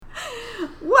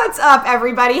What's up,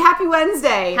 everybody? Happy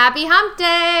Wednesday. Happy hump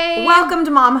day. Welcome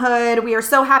to Momhood. We are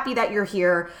so happy that you're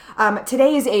here.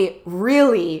 Today is a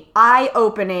really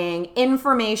eye-opening,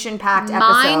 information-packed episode.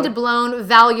 Mind-blown,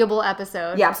 valuable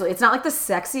episode. Yeah, absolutely. It's not like the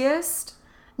sexiest,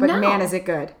 but man, is it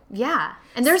good. Yeah.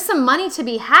 And there's some money to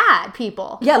be had,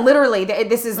 people. Yeah, literally.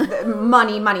 This is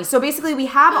money. So basically, we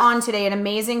have on today an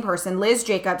amazing person, Liz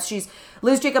Jacobs. She's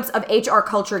Liz Jacobs of HR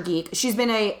Culture Geek. She's been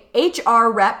a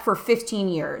HR rep for 15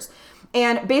 years.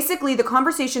 And basically, the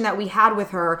conversation that we had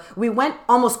with her, we went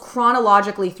almost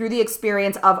chronologically through the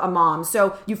experience of a mom.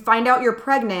 So you find out you're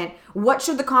pregnant. What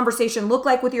should the conversation look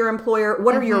like with your employer?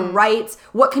 What are your rights?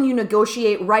 What can you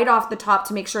negotiate right off the top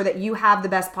to make sure that you have the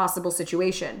best possible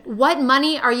situation? What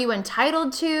money are you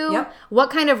entitled to? Yep. What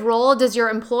kind of role does your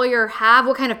employer have?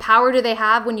 What kind of power do they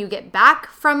have when you get back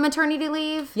from maternity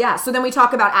leave? Yeah, so then we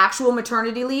talk about actual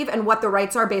maternity leave and what the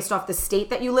rights are based off the state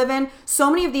that you live in. So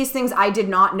many of these things I did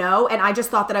not know, and I just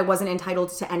thought that I wasn't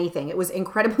entitled to anything. It was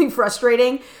incredibly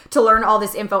frustrating to learn all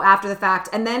this info after the fact.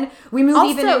 And then we move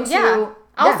even into...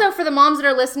 Also, for the moms that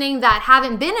are listening that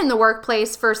haven't been in the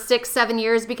workplace for 6-7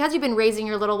 years because you've been raising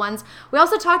your little ones, we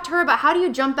also talked to her about how do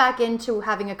you jump back into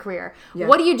having a career? Yeah.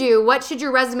 What do you do? What should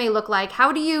your resume look like?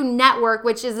 How do you network,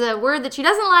 which is a word that she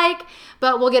doesn't like,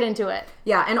 but we'll get into it.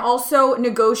 Yeah, and also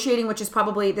negotiating, which is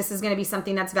probably, this is going to be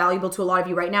something that's valuable to a lot of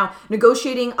you right now,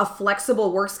 negotiating a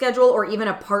flexible work schedule or even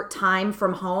a part-time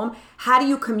from home. How do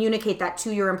you communicate that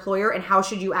to your employer, and how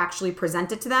should you actually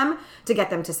present it to them to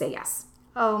get them to say yes?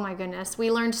 Oh my goodness. We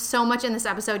learned so much in this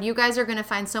episode. You guys are going to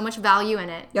find so much value in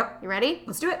it. Yep. You ready?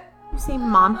 Let's do it. You say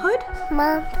momhood?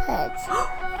 Momhood.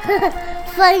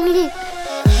 Funny.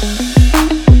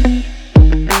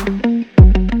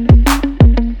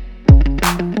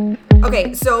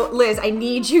 Okay, so Liz, I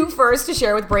need you first to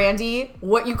share with Brandy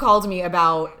what you called me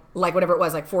about, like whatever it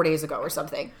was, like 4 days ago or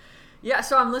something. Yeah,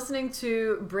 so I'm listening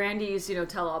to Brandy's,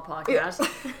 tell-all podcast,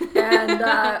 and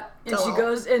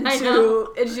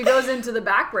she goes into the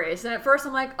back brace, and at first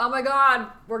I'm like, oh my god,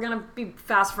 we're gonna be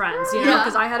fast friends,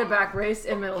 because I had a back brace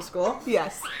in middle school.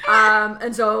 Yes.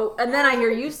 And then I hear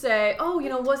you say, oh,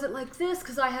 was it like this?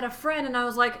 Because I had a friend, and I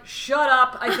was like, shut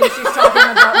up, I think she's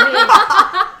talking about me.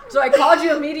 So I called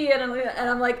you immediately, and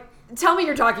I'm like, tell me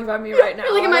you're talking about me right now.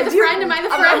 You're like, am I the friend? Am I the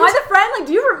friend? Am I the friend? Like,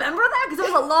 do you remember that? Because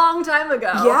it was a long time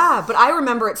ago. Yeah, but I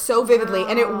remember it so vividly.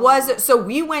 And it was, so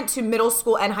we went to middle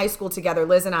school and high school together,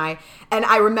 Liz and I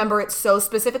remember it so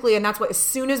specifically. And that's what, as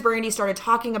soon as Brandy started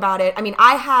talking about it, I mean,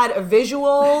 I had a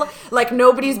visual, like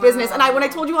nobody's business. And when I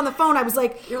told you on the phone, I was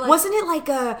like, wasn't it like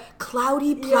a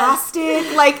cloudy plastic?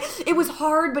 Yes. Like, it was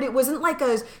hard, but it wasn't like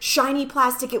a shiny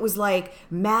plastic. It was like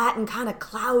matte and kind of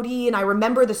cloudy. And I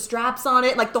remember the straps on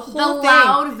it, like the whole thing.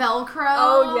 Loud Velcro.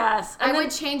 Oh, yes. And I would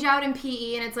change out in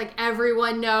PE, and it's like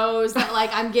everyone knows that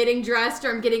like I'm getting dressed or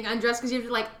I'm getting undressed because you have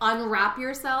to like unwrap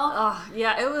yourself. Oh,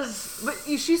 yeah, it was. But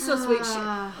she's so sweet.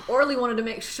 Orly wanted to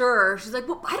make sure. She's like,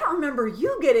 well, I don't remember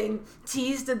you getting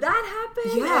teased. Did that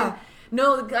happen? Yeah. And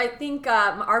no, I think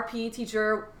our PE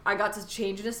teacher, I got to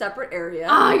change in a separate area.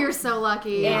 Oh, you're so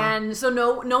lucky. And so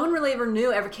no one really ever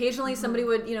knew. Occasionally somebody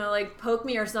would, like poke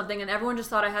me or something, and everyone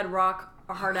just thought I had rock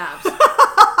or hard abs.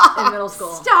 In middle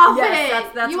school. Stop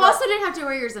it! That's you also didn't have to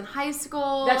wear yours in high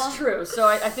school. That's true. So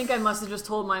I think I must have just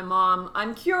told my mom,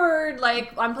 I'm cured,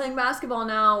 like, I'm playing basketball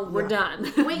now, we're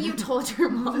done. Wait, you told your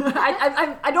mom?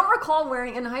 I don't recall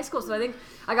wearing it in high school, so I think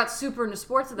I got super into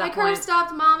sports at that point. My curve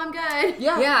stopped, Mom, I'm good.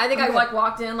 Yeah, I think I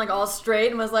walked in, like, all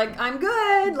straight and was like, I'm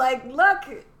good, like, look.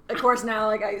 Of course now,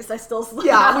 like, I still sleep.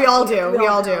 Yeah, we all do. We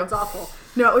all do. It's awful.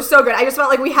 No, it was so good. I just felt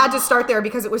like we had to start there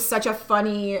because it was such a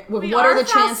funny. What are the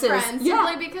chances? Friends,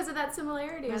 simply because of that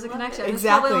similarity. There's a connection.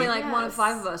 Exactly. There's probably only like 1 of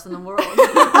 5 of us in the world.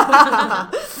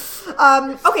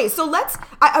 Okay, so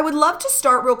I would love to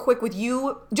start real quick with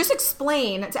you. Just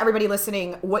explain to everybody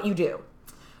listening what you do.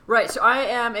 Right, so I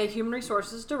am a human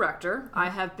resources director. I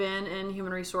have been in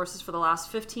human resources for the last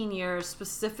 15 years,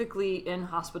 specifically in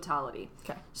hospitality.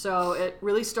 Okay. So it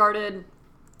really started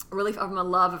from a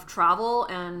love of travel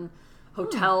and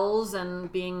hotels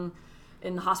and being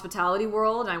in the hospitality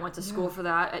world. I went to school for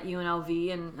that at UNLV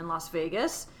in Las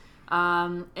Vegas.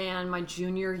 And my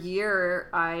junior year,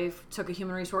 I took a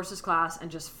human resources class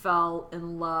and just fell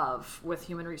in love with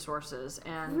human resources.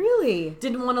 And really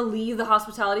didn't want to leave the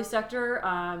hospitality sector.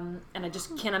 And I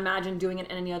just can't imagine doing it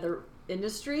in any other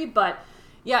industry. But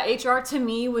yeah, HR to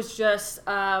me was just,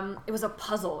 it was a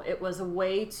puzzle. It was a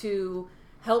way to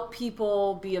help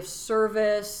people, be of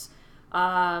service,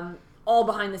 all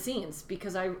behind the scenes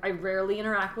because I rarely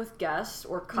interact with guests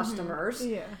or customers.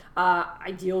 Yeah.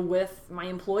 I deal with my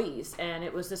employees, and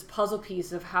it was this puzzle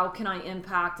piece of how can I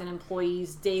impact an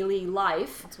employee's daily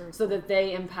life so that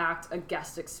they impact a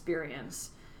guest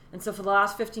experience. And so for the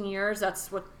last 15 years, that's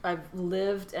what I've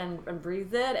lived and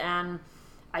breathed it, and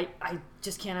I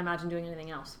just can't imagine doing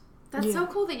anything else. That's so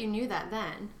cool that you knew that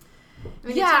then. I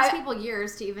mean, Yeah, it takes people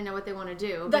years to even know what they want to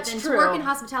do. But That's then true. to work in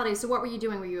hospitality, so what were you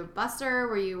doing? Were you a busser?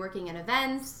 Were you working in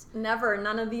events? Never,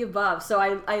 none of the above. So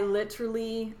I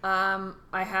literally, I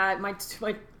had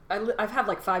I've had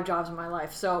like 5 jobs in my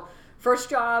life. So first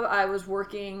job, I was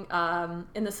working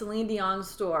in the Celine Dion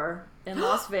store in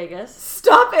Las Vegas.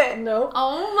 Stop it. Nope.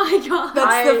 Oh my god.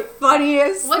 That's the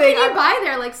funniest What thing. can you buy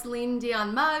there? Like Celine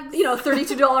Dion mugs? You know,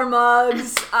 $32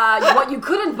 mugs. What you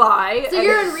couldn't buy. So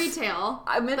you're in retail,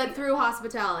 I'm in- but through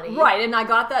hospitality. Right, and I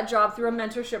got that job through a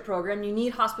mentorship program. You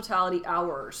need hospitality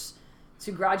hours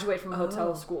to graduate from a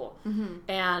hotel school.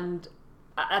 And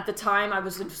at the time, I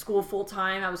was in school full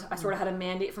time. I sort of had a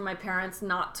mandate from my parents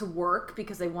not to work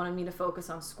because they wanted me to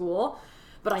focus on school.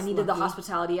 But I needed the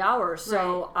hospitality hours.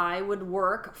 So I would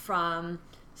work from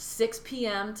 6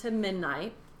 p.m. to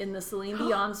midnight in the Celine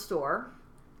Dion store.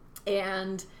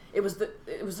 And it was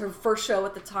her first show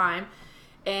at the time.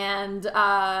 And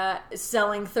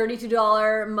selling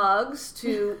 $32 mugs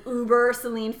to Uber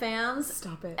Celine fans.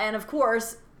 Stop it. And of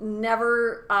course,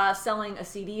 never selling a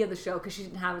CD of the show because she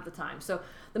didn't have it at the time. So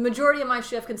the majority of my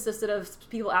shift consisted of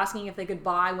people asking if they could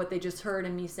buy what they just heard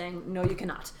and me saying, no, you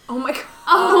cannot. Oh my god.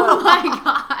 Oh my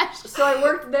gosh. So I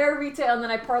worked there retail, and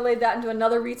then I parlayed that into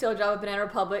another retail job at Banana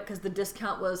Republic because the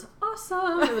discount was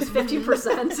awesome. It was 50%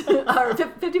 or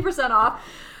 50% off.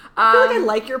 I feel like I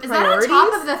like your Is that priorities.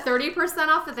 on top of the 30%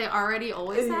 off that they already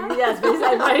always have? Yes,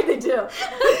 basically, right? They do.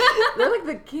 They're like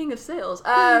the king of sales.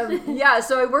 Yeah,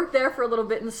 so I worked there for a little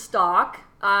bit in stock.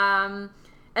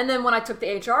 And then when I took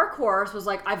the HR course, was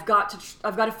like, I've got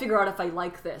to figure out if I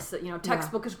like this. That, you know,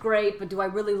 textbook is great, but do I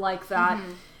really like that?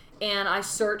 And I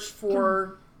searched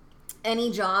for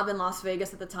any job in Las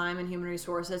Vegas at the time in human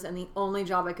resources, and the only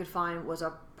job I could find was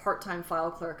a part-time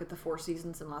file clerk at the Four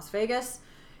Seasons in Las Vegas.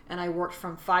 And I worked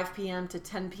from 5 p.m. to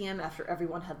 10 p.m. after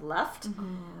everyone had left.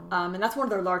 And that's one of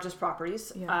their largest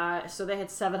properties. Yeah. So they had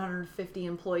 750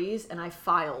 employees, and I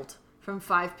filed from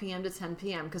 5 p.m. to 10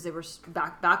 p.m. because they were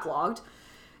backlogged.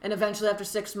 And eventually, after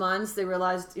 6 months, they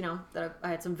realized, you know, that I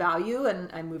had some value, and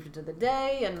I moved into the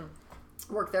day and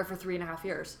worked there for 3.5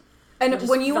 years. And just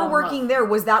when you fell were in love. working there,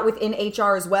 was that within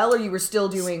HR as well, or you were still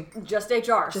doing Just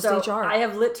HR. Just so HR. I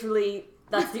have literally,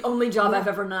 that's the only job I've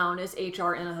ever known is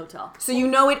HR in a hotel. So you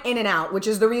know it in and out, which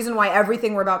is the reason why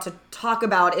everything we're about to talk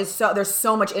about is there's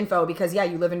so much info because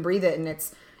you live and breathe it, and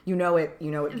it's you know it.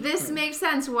 This makes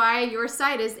sense why your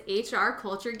site is HR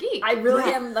Culture Geek. I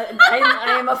really am.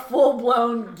 I am a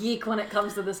full-blown geek when it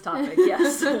comes to this topic.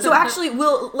 Yes. So actually,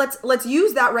 let's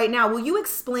use that right now. Will you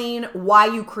explain why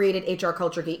you created HR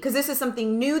Culture Geek? Because this is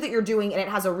something new that you're doing, and it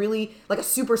has a really a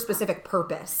super specific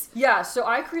purpose. Yeah. So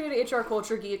I created HR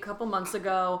Culture Geek a couple months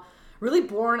ago, really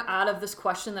born out of this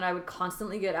question that I would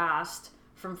constantly get asked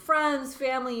from friends,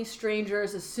 family,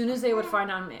 strangers. As soon as they would find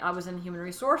out I was in human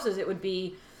resources, it would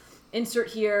be, insert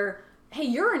here, hey,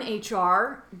 you're in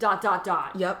HR, ...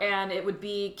 Yep. And it would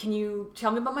be, can you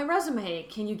tell me about my resume?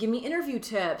 Can you give me interview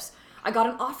tips? I got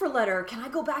an offer letter. Can I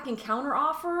go back and counter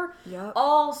offer? Yep.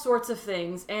 All sorts of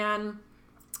things. And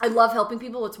I love helping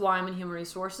people. It's why I'm in human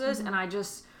resources. And I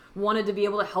just wanted to be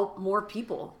able to help more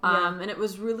people. And it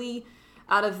was really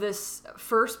out of this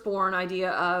firstborn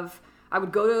idea of, I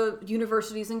would go to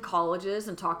universities and colleges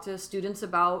and talk to students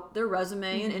about their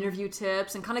resume and interview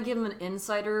tips and kind of give them an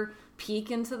insider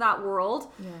peek into that world.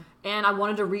 Yeah. And I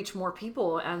wanted to reach more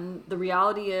people. And the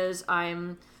reality is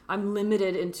I'm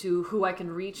limited into who I can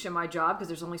reach in my job because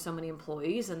there's only so many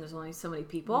employees and there's only so many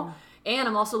people. Yeah. And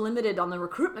I'm also limited on the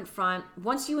recruitment front.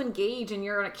 Once you engage and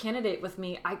you're a candidate with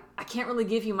me, I can't really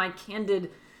give you my candid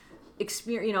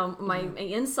experience, my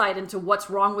insight into what's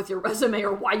wrong with your resume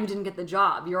or why you didn't get the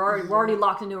job. We're already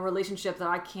locked into a relationship that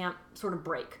I can't sort of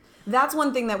break. That's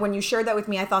one thing that when you shared that with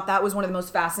me, I thought that was one of the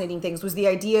most fascinating things, was the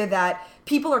idea that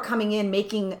people are coming in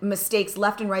making mistakes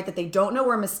left and right that they don't know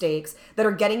are mistakes, that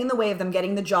are getting in the way of them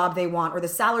getting the job they want or the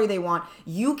salary they want.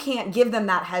 You can't give them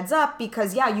that heads up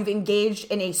because, you've engaged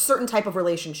in a certain type of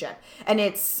relationship. And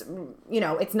it's,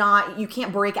 it's not, you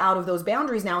can't break out of those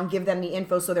boundaries now and give them the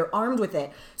info so they're armed with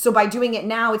it. So by doing it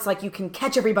now, it's like you can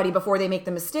catch everybody before they make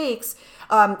the mistakes.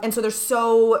 And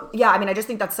so I just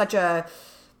think that's such a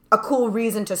cool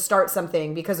reason to start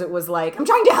something, because it was like, I'm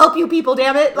trying to help you people,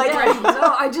 damn it.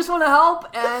 I just want to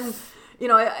help. And,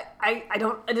 I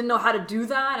didn't know how to do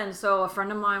that. And so a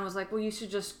friend of mine was like, well, you should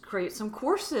just create some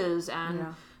courses. And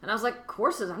I was like,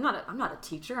 courses? I'm not a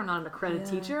teacher. I'm not an accredited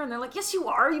teacher. And they're like, yes, you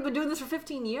are. You've been doing this for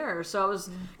 15 years. So it was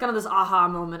kind of this aha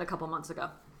moment a couple months ago.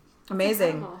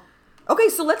 Amazing. Okay,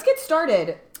 so let's get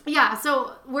started. Yeah,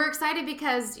 so we're excited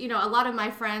because, a lot of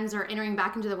my friends are entering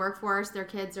back into the workforce. Their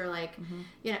kids are like,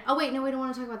 oh, wait, no, we don't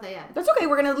want to talk about that yet. That's okay.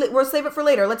 We'll save it for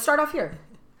later. Let's start off here.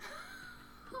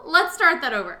 Let's start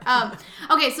that over.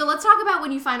 Okay, so let's talk about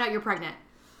when you find out you're pregnant,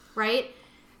 right?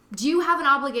 Do you have an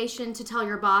obligation to tell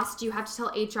your boss? Do you have to tell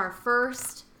HR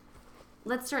first?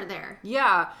 Let's start there.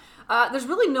 Yeah. There's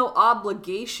really no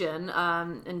obligation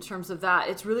in terms of that.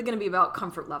 It's really going to be about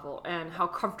comfort level and how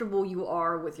comfortable you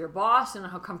are with your boss and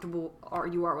how comfortable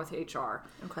you are with HR.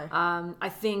 Okay. I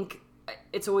think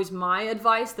it's always my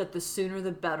advice that the sooner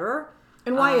the better.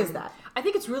 And why is that? I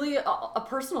think it's really a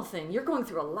personal thing. You're going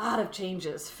through a lot of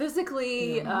changes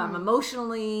physically,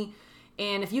 emotionally,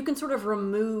 and if you can sort of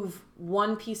remove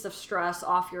one piece of stress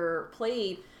off your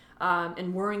plate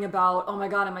and worrying about, oh my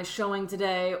God, am I showing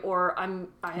today? Or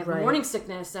I have morning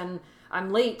sickness and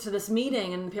I'm late to this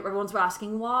meeting and everyone's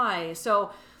asking why.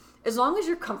 So as long as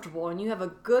you're comfortable and you have a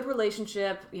good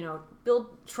relationship, build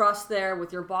trust there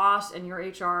with your boss and your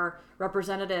HR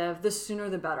representative, the sooner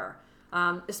the better.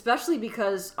 Especially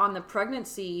because on the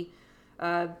pregnancy,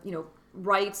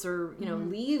 rights or,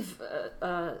 leave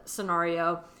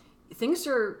scenario, things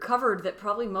are covered that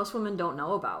probably most women don't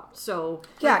know about. So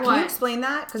can you explain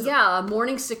that?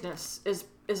 Morning sickness is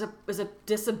a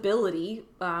disability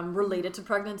related to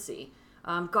pregnancy.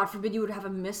 God forbid you would have a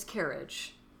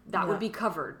miscarriage. That would be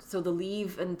covered. So the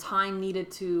leave and time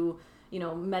needed to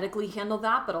medically handle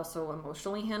that, but also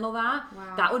emotionally handle that.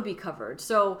 Wow. That would be covered.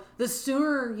 So the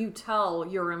sooner you tell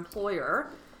your employer,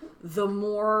 the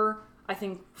more, I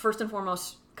think, first and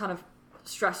foremost, kind of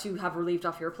stress you have relieved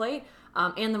off your plate,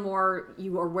 and the more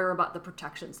you are aware about the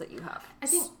protections that you have. I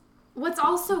think what's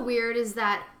also weird is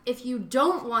that if you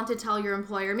don't want to tell your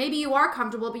employer, maybe you are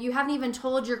comfortable, but you haven't even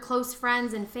told your close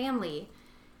friends and family.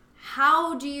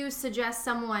 How do you suggest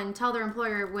someone tell their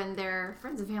employer when their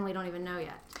friends and family don't even know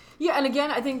yet? Yeah, and again,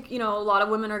 I think, a lot of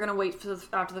women are going to wait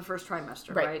after the first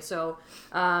trimester, right? So,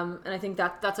 and I think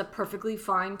that's a perfectly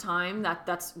fine time.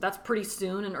 That's pretty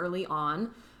soon and early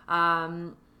on.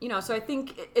 So I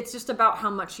think it's just about how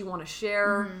much you want to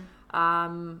share.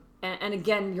 And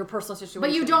again, your personal situation.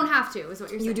 But you don't have to, is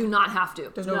what you're saying. You do not have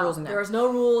to. There's no rules in there. There's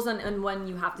no rules, and when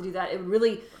you have to do that, it would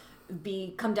really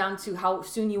come down to how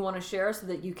soon you want to share so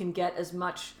that you can get as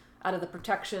much out of the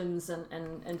protections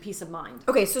and peace of mind.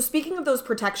 Okay, so speaking of those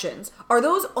protections, are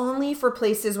those only for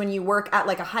places when you work at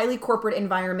like a highly corporate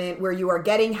environment where you are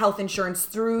getting health insurance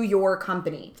through your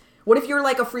company? What if you're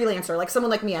like a freelancer, like someone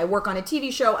like me? I work on a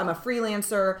TV show, I'm a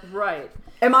freelancer. Right.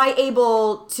 Am I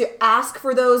able to ask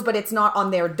for those, but it's not on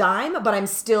their dime, but I'm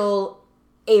still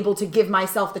able to give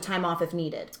myself the time off if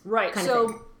needed? Right. Kind so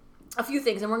of thing. A few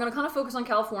things, and we're going to kind of focus on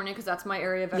California because that's my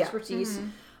area of expertise.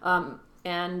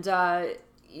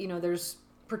 There's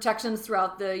protections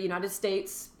throughout the United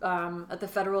States at the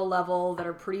federal level that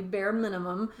are pretty bare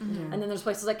minimum. And then there's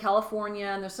places like California,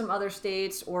 and there's some other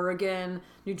states, Oregon,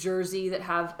 New Jersey, that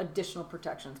have additional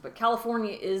protections. But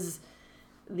California is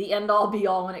the end-all,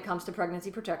 be-all when it comes to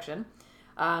pregnancy protection.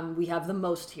 We have the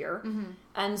most here.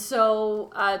 And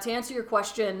so to answer your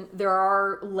question, there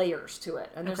are layers to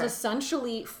it. And there's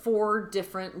essentially 4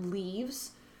 different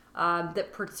leaves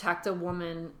that protect a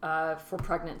woman for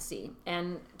pregnancy.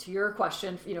 And to your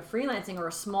question, freelancing or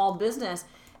a small business,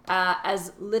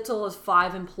 as little as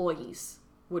 5 employees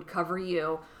would cover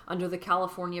you under the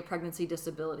California Pregnancy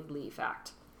Disability Leave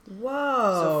Act.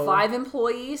 Whoa. So 5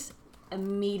 employees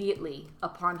immediately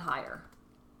upon hire.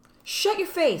 Shut your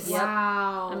face.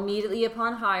 Wow. Immediately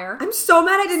upon hire. I'm so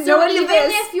mad I didn't know any of even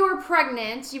this. if you're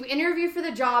pregnant, you interview for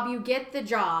the job, you get the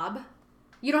job.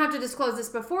 You don't have to disclose this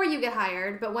before you get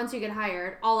hired, but once you get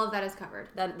hired, all of that is covered.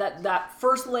 That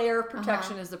first layer of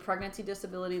protection is the Pregnancy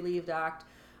Disability Leave Act,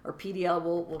 or PDL.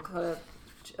 We'll kind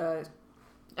of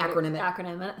acronym it.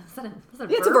 Acronym it. Is that a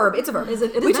It's a verb. It's a verb.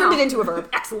 We turned it into a verb.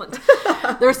 Excellent.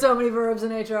 There's so many verbs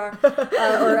in HR,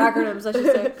 or acronyms, I should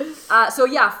say. So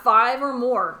 5 or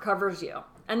more covers you.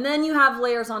 And then you have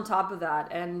layers on top of that.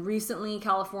 And recently,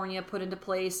 California put into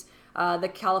place the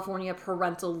California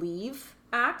Parental Leave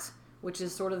Act, which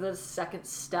is sort of the second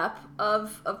step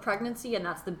of pregnancy, and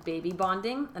that's the baby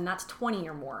bonding, and that's 20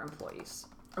 or more employees.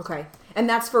 Okay. And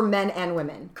that's for men and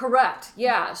women. Correct.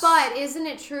 Yes. But isn't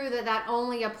it true that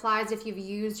only applies if you've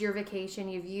used your vacation,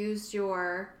 you've used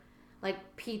your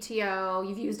PTO,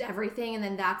 you've used everything, and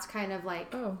then that's kind of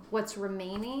what's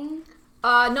remaining?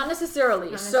 Not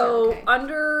necessarily. Okay.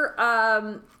 Under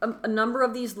a number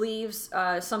of these leaves,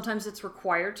 sometimes it's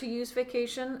required to use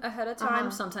vacation ahead of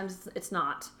time. Sometimes it's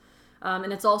not.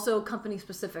 And it's also company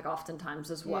specific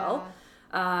oftentimes as well.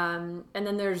 And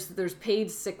then there's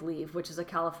paid sick leave, which is a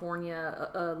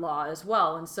California law as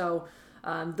well. And so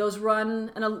those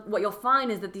run, and what you'll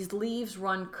find is that these leaves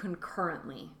run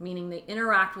concurrently, meaning they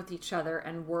interact with each other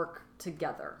and work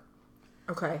together.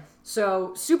 Okay.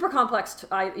 So super complex,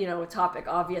 topic,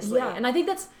 obviously. Yeah. And I think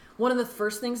that's one of the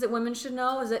first things that women should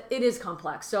know is that it is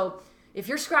complex. So if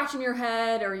you're scratching your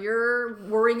head or you're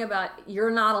worrying about,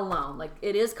 you're not alone. Like,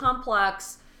 it is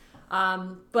complex.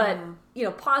 But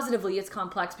positively it's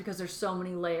complex because there's so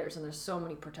many layers and there's so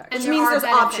many protections. Which means there's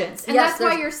options. And that's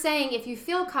why you're saying if you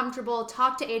feel comfortable,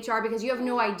 talk to HR because you have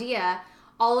no idea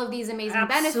all of these amazing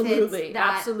benefits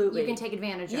that you can take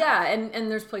advantage of. Yeah,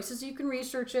 and there's places you can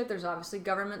research it. There's obviously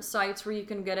government sites where you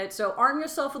can get it. So arm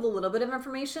yourself with a little bit of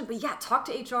information. But yeah, talk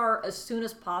to HR as soon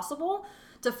as possible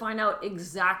to find out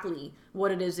exactly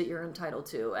what it is that you're entitled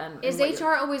to. And is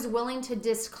HR always willing to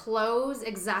disclose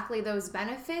exactly those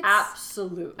benefits?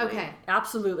 Absolutely. Okay.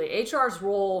 Absolutely. HR's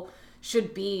role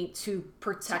should be to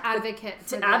protect,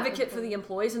 advocate for the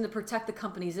employees and to protect the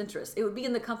company's interests. It would be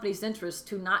in the company's interest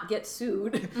to not get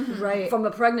sued from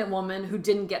a pregnant woman who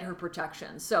didn't get her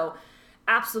protection. So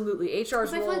absolutely, HR's role.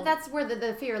 I feel like that's where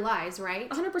the fear lies, right?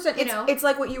 100%. It's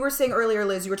like what you were saying earlier,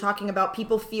 Liz. You were talking about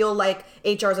people feel like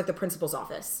HR is like the principal's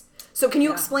office. So can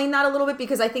you explain that a little bit?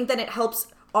 Because I think that it helps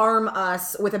arm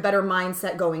us with a better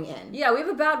mindset going in. Yeah, we have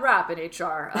a bad rap in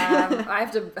HR. I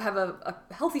have to have a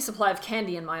healthy supply of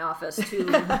candy in my office to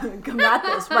combat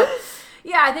this. But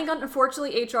yeah, I think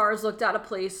unfortunately HR has looked at a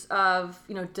place of,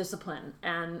 discipline,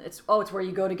 and it's where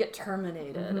you go to get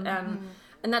terminated.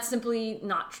 And that's simply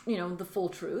not, the full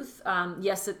truth.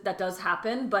 Yes, that does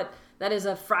happen, but that is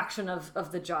a fraction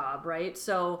of the job, right?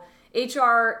 So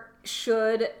HR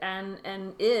should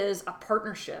and is a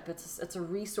partnership. It's a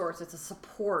resource. It's a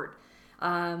support.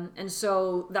 And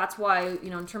so that's why,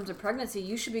 in terms of pregnancy,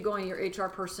 you should be going to your HR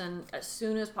person as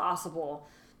soon as possible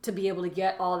to be able to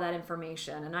get all of that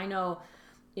information. And I know,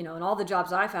 in all the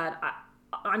jobs I've had,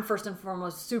 I'm first and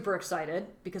foremost super excited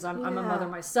because I'm a mother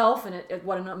myself, and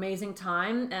what an amazing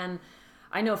time. And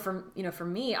I know for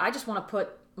me, I just want to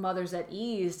put mothers at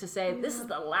ease to say this is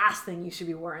the last thing you should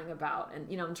be worrying about, and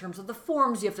in terms of the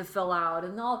forms you have to fill out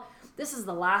and all, this is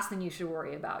the last thing you should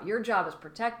worry about. Your job is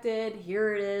protected.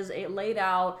 Here it is, laid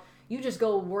out. You just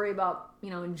go worry about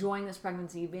enjoying this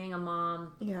pregnancy, being a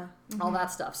mom, all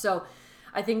that stuff. So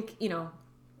I think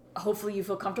hopefully you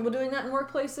feel comfortable doing that in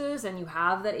workplaces and you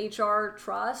have that HR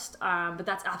trust, but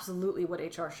that's absolutely what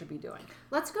HR should be doing.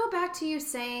 Let's go back to you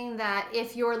saying that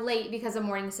if you're late because of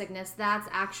morning sickness, that's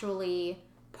actually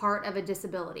part of a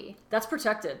disability. That's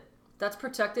protected. That's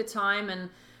protected time, and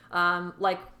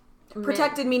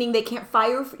protected meaning they can't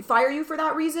fire you for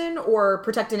that reason, or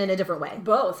protected in a different way?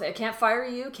 Both. They can't fire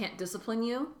you, can't discipline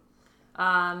you.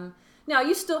 Now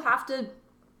you still have to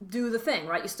do the thing,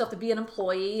 right? You still have to be an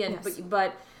employee, and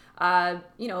but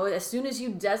as soon as you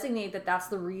designate that that's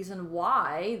the reason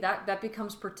why, that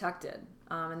becomes protected,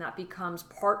 and that becomes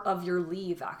part of your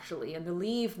leave, actually. And the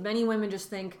leave, many women just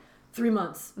think 3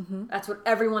 months. That's what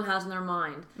everyone has in their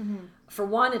mind. For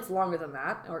one, it's longer than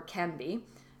that, or it can be.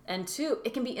 And two,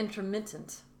 it can be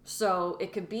intermittent. So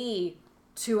it could be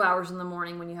 2 hours in the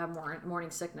morning when you have morning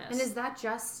sickness. And is that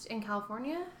just in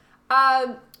California?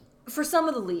 For some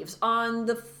of the leaves. On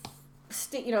the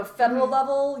state, federal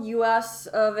level, US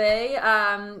of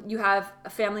A, you have a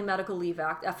Family Medical Leave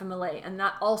Act, FMLA, and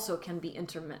that also can be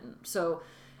intermittent. So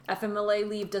FMLA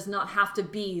leave does not have to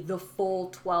be the full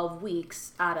 12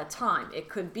 weeks at a time. It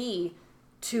could be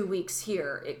 2 weeks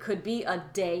here. It could be a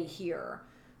day here.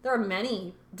 There are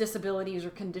many disabilities or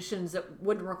conditions that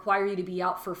wouldn't require you to be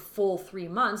out for full 3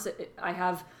 months. I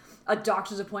have a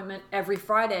doctor's appointment every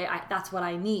Friday. That's what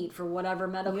I need for whatever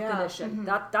medical condition.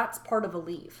 That's part of a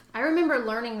leave. I remember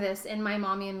learning this in My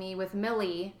Mommy and Me with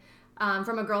Millie,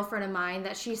 from a girlfriend of mine,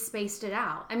 that she spaced it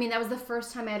out. I mean, that was the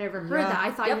first time I had ever heard that.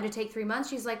 I thought you had to take 3 months.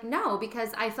 She's like, no,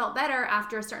 because I felt better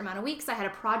after a certain amount of weeks. I had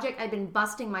a project I'd been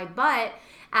busting my butt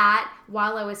at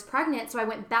while I was pregnant, so I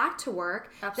went back to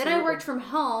work. Absolutely. Then I worked from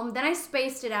home. Then I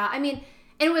spaced it out. I mean,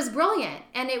 it was brilliant,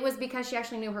 and it was because she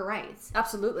actually knew her rights.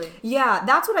 Absolutely. Yeah,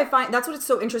 that's what I find. That's what it's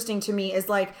so interesting to me is,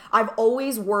 like, I've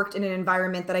always worked in an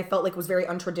environment that I felt like was very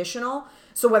untraditional.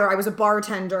 So whether I was a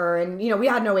bartender and, we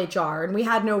had no HR and we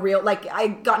had no real, I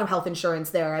got no health insurance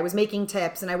there. I was making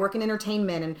tips, and I work in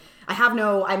entertainment, and I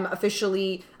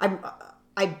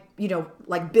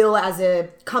bill as a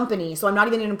company. So I'm not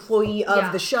even an employee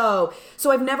of the show. So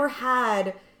I've never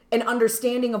had an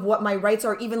understanding of what my rights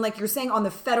are, even like you're saying on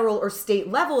the federal or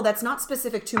state level, that's not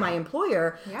specific to my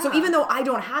employer. So even though I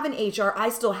don't have an HR, I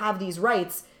still have these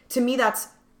rights. To me,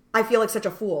 I feel like such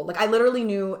a fool. Like I literally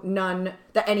knew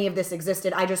that any of this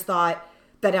existed. I just thought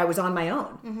that I was on my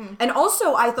own. And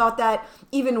also I thought that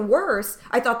even worse,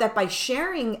 I thought that by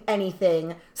sharing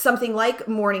anything, something like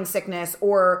morning sickness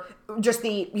or just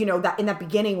that in that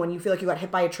beginning when you feel like you got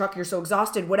hit by a truck, you're so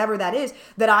exhausted, whatever that is,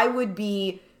 that I would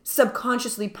be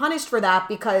subconsciously punished for that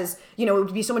because, it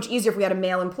would be so much easier if we had a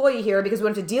male employee here because we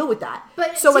wouldn't have to deal with that.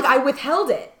 I withheld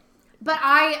it. But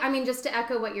I mean, just to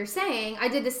echo what you're saying, I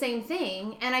did the same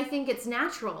thing, and I think it's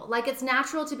natural. Like, it's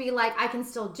natural to be like, I can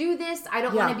still do this. I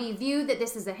don't want to be viewed that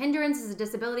this is a hindrance, this is a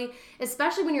disability,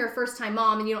 especially when you're a first-time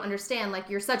mom and you don't understand, like,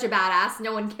 you're such a badass,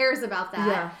 no one cares about that.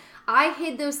 Yeah. I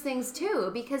hid those things,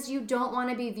 too, because you don't want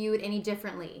to be viewed any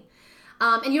differently.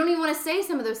 And you don't even want to say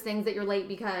some of those things that you're late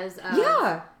because of,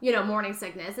 morning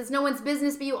sickness. It's no one's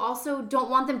business, but you also don't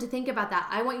want them to think about that.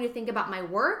 I want you to think about my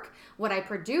work, what I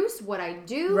produce, what I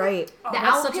do, right? The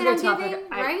output I'm giving,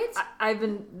 right? I've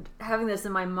been having this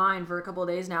in my mind for a couple of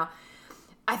days now.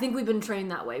 I think we've been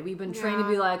trained that way. We've been trained to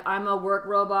be like, I'm a work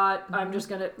robot. I'm just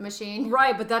gonna machine,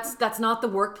 right? But that's not the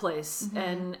workplace,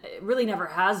 and it really never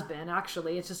has been.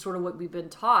 Actually, it's just sort of what we've been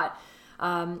taught.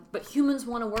 But humans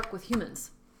want to work with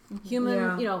humans.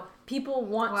 People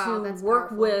want to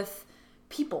work with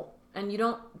people, and you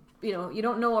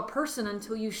don't know a person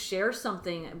until you share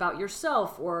something about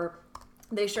yourself or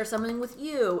they share something with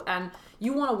you, and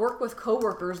you want to work with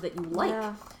coworkers that you like.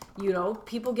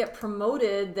 People get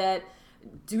promoted that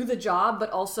do the job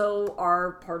but also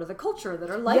are part of the culture, that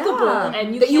are likable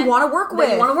and you want to work with.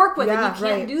 And you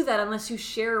can't do that unless you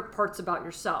share parts about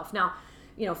yourself. Now,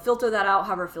 filter that out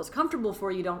however it feels comfortable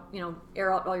for you. Don't,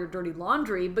 air out all your dirty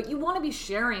laundry, but you want to be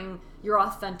sharing your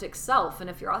authentic self. And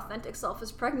if your authentic self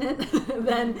is pregnant,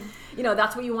 then,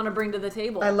 that's what you want to bring to the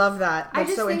table. I love that. That's I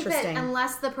just so think interesting. that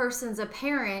unless the person's a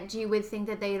parent, you would think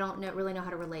that they don't really know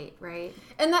how to relate, right?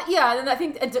 And and I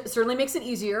think it certainly makes it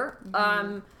easier.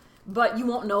 But you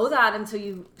won't know that until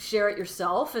you share it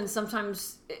yourself. And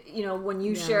sometimes, when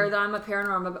you share that I'm a parent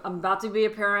or I'm about to be a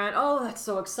parent, oh, that's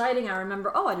so exciting. I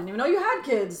remember, I didn't even know you had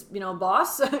kids,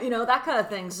 boss, that kind of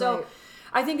thing. So Right.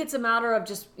 I think it's a matter of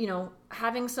just,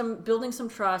 building some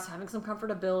trust, having some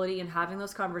comfortability and having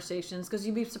those conversations, because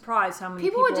you'd be surprised how many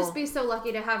people would just be so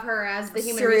lucky to have her as the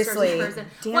human Seriously. resources person.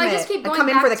 Damn I it. just keep going I come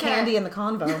in back for the to candy and the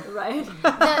convo. right?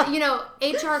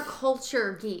 the, HR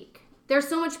culture geek. There's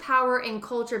so much power in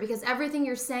culture because everything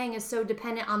you're saying is so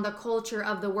dependent on the culture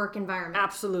of the work environment.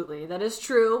 Absolutely. That is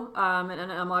true.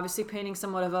 And I'm obviously painting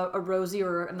somewhat of a rosy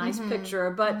or a nice picture,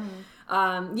 but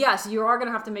yes, you are going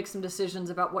to have to make some decisions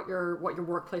about what your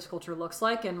workplace culture looks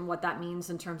like and what that means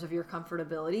in terms of your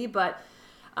comfortability. But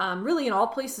really, in all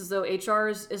places, though, HR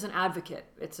is an advocate.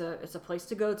 It's a place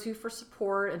to go to for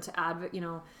support and to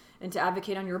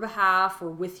advocate on your behalf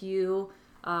or with you.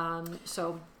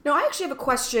 No, I actually have a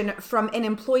question from an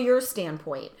employer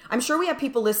standpoint. I'm sure we have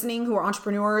people listening who are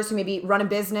entrepreneurs who maybe run a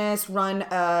business, run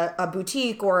a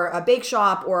boutique or a bake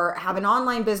shop, or have an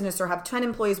online business or have 10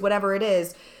 employees, whatever it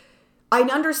is. I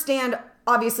understand,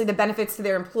 obviously, the benefits to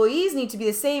their employees need to be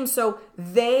the same. So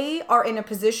they are in a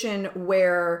position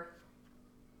where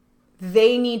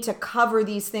they need to cover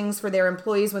these things for their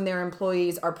employees when their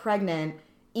employees are pregnant,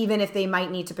 even if they might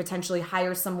need to potentially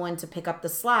hire someone to pick up the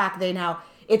slack.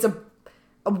 It's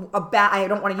a bad, I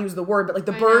don't want to use the word, but like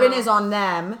the burden is on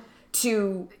them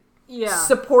to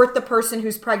support the person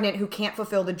who's pregnant who can't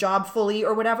fulfill the job fully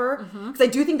or whatever. Because I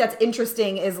do think that's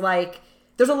interesting, is like,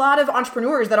 there's a lot of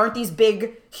entrepreneurs that aren't these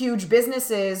big, huge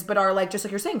businesses, but are like, just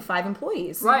like you're saying, 5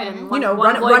 employees. Right. And run a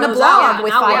blog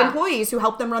with 5 employees who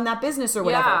help them run that business or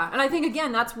whatever. Yeah. And I think,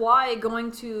 again, that's why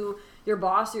going to your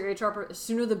boss, your HR,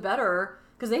 sooner the better,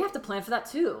 because they have to plan for that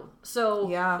too.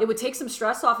 So it would take some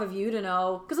stress off of you to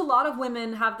know, because a lot of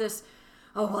women have this,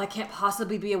 I can't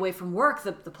possibly be away from work.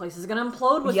 The place is going to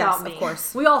implode without me. Of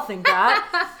course. We all think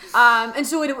that. And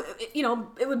so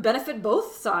it would benefit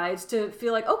both sides to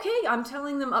feel like, okay, I'm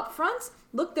telling them up front,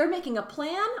 look, they're making a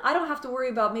plan. I don't have to worry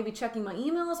about maybe checking my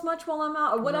email as much while I'm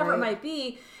out or whatever it might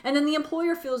be. And then the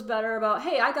employer feels better about,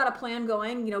 hey, I got a plan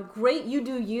going. Great, you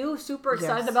do you. Super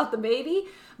excited about the baby.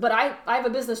 But I have a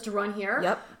business to run here.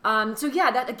 Yep. So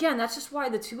yeah, that's just why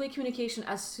the two-way communication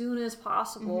as soon as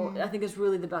possible, I think, is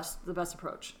really the best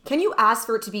approach. Can you ask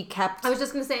for it to be kept I was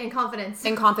just going to say in confidence.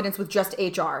 in confidence with just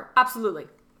HR? Absolutely.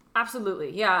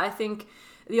 Yeah, I think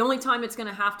the only time it's going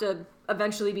to have to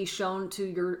eventually be shown to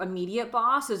your immediate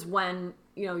boss is when,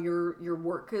 your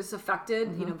work is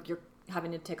affected, you're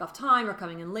having to take off time or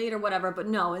coming in late or whatever. But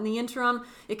no, in the interim,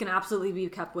 it can absolutely be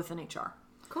kept within HR.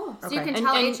 Cool. So Okay. you can And-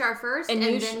 tell and- HR first, and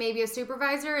and you then maybe a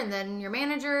supervisor, and then your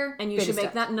manager. And you Baby should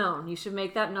make steps. that known. You should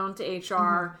make that known to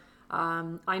HR.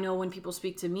 I know when people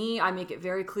speak to me, I make it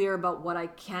very clear about what I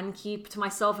can keep to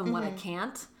myself and what I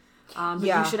can't. But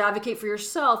Yeah. you should advocate for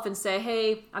yourself and say,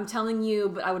 hey, I'm telling you,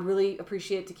 but I would really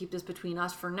appreciate to keep this between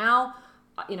us for now.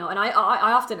 And I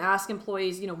often ask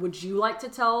employees, would you like to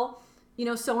tell,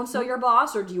 so-and-so your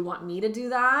boss, or do you want me to do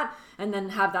that? And then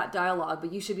have that dialogue.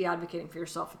 But you should be advocating for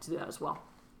yourself to do that as well.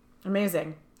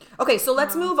 Amazing. Okay, so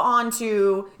let's move on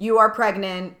to you are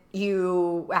pregnant.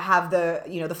 You have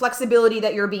the flexibility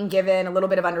that you're being given, a little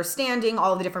bit of understanding,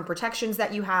 all of the different protections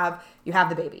that you have. You have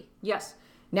the baby. Yes.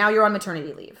 Now you're on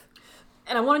maternity leave.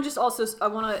 And I want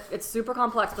to it's super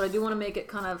complex, but I do want to make it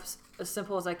kind of as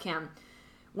simple as I can.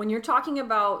 When you're talking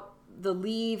about the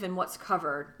leave and what's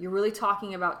covered, you're really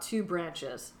talking about two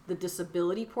branches: the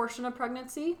disability portion of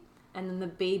pregnancy and then the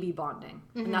baby bonding.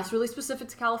 And that's really specific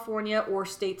to California or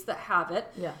states that have it.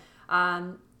 Yeah.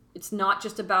 It's not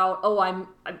just about,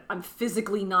 I'm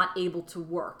physically not able to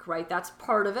work, right? That's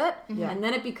part of it. Yeah. And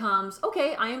then it becomes,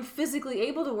 okay, I am physically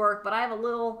able to work, but I have a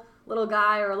little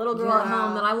guy or a little girl at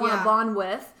home that I want to bond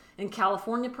with. And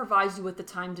California provides you with the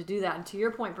time to do that. And to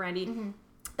your point, Brandy,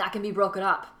 that can be broken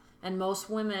up. And most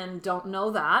women don't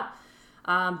know that,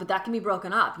 but that can be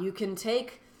broken up. You can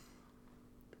take,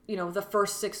 the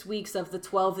first 6 weeks of the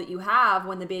 12 that you have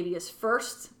when the baby is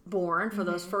first born for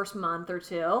those first month or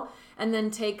two, and then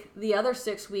take the other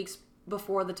 6 weeks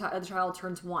before the child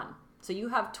turns 1. So you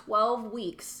have 12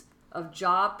 weeks of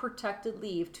job protected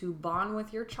leave to bond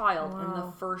with your child in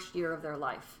the first year of their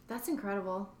life. That's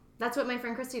incredible. That's what my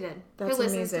friend Christy did. That's who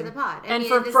listens amazing. to the pod. And this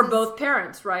for is- both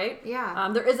parents, right? Yeah.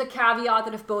 There is a caveat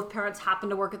that if both parents happen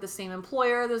to work at the same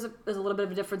employer, there's a little bit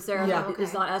of a difference there. Yeah.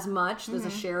 It's not as much. There's a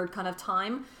shared kind of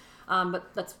time,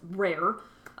 but that's rare.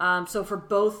 So for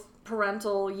both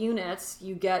parental units,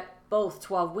 you get both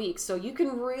 12 weeks. So you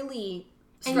can really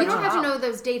And you don't stretch have it to out. know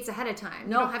those dates ahead of time.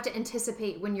 No. You don't have to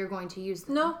anticipate when you're going to use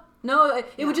them. No,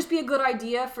 it would just be a good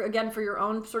idea for your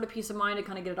own sort of peace of mind to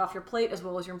kind of get it off your plate as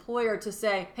well as your employer to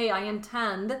say, hey, I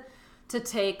intend to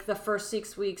take the first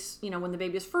 6 weeks, when the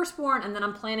baby is first born, and then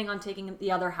I'm planning on taking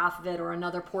the other half of it or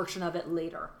another portion of it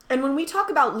later. And when we talk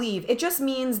about leave, it just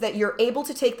means that you're able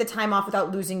to take the time off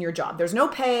without losing your job. There's no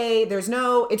pay.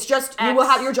 It's just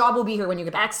your job will be here when you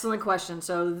get back. Excellent question.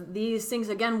 So these things,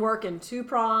 again, work in two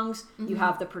prongs. You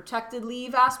have the protected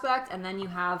leave aspect, and then you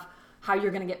have how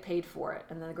you're going to get paid for it.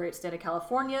 And in the great state of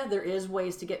California, there is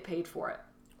ways to get paid for it.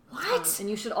 What? And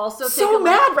you should also take So a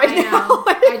mad right I now. know.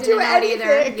 I I didn't do didn't know anything.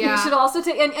 either. Yeah. You should also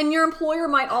take, and your employer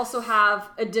might also have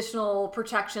additional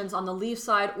protections on the leave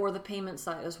side or the payment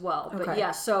side as well. But Okay.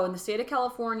 yes, so in the state of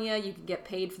California, you can get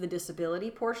paid for the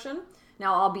disability portion.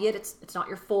 Now, albeit it's not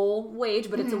your full wage,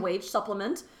 but it's a wage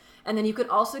supplement. And then you could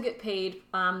also get paid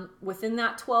within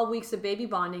that 12 weeks of baby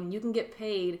bonding. You can get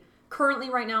paid currently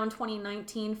right now in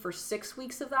 2019 for 6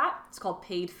 weeks of that. It's called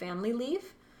paid family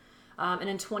leave. And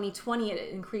in 2020,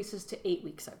 it increases to 8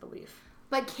 weeks, I believe.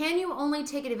 But can you only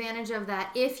take advantage of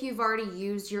that if you've already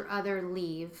used your other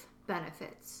leave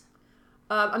benefits?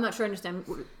 I'm not sure I understand.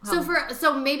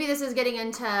 So maybe this is getting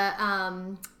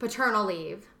into paternal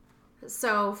leave.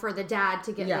 So for the dad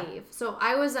to get Yeah. leave. So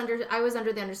I was under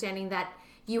the understanding that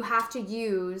you have to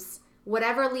use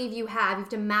whatever leave you have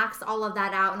to max all of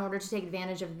that out in order to take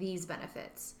advantage of these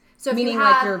benefits. So if Meaning you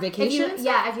have, like your vacation and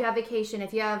stuff? if you have vacation,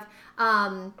 if you have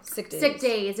Sick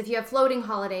days, if you have floating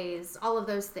holidays, all of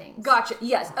those things. Gotcha.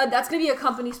 Yes, that's going to be a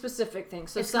company specific thing.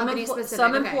 So It's some company-specific,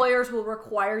 some okay. employers will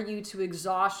require you to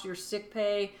exhaust your sick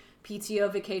pay,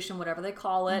 PTO, vacation, whatever they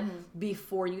call it,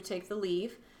 before you take the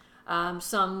leave.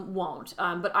 Some won't.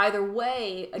 But either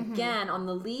way, again, on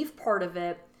the leave part of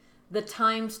it, the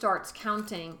time starts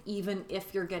counting even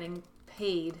if you're getting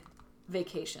paid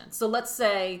vacation. So let's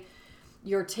say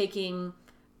you're taking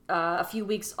a few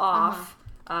weeks off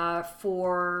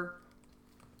for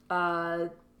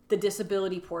the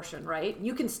disability portion, right?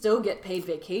 You can still get paid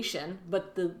vacation,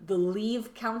 but the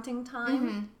leave counting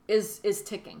time is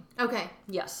ticking. Okay.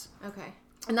 Yes. Okay.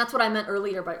 And that's what I meant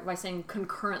earlier by saying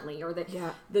concurrently, or that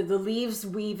the leaves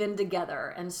weave in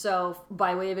together. And so,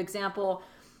 by way of example,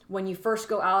 when you first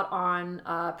go out on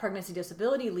pregnancy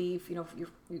disability leave, you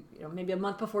know, maybe a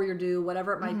month before you're due,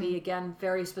 whatever it might be, again,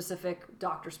 very specific,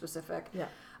 doctor specific. Yeah.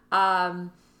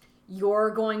 You're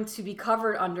going to be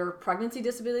covered under pregnancy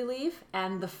disability leave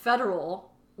and the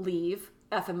federal leave,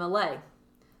 FMLA.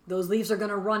 Those leaves are going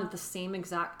to run at the same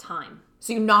exact time.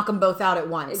 So you knock them both out at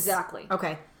once. Exactly.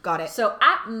 Okay, got it. So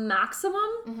at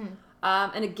maximum,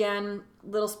 and again,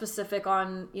 little specific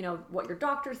on, what your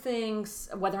doctor thinks,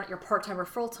 whether or not you're part-time or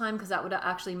full-time, because that would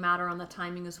actually matter on the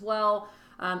timing as well.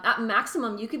 At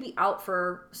maximum, you could be out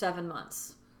for 7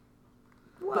 months.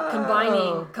 Whoa.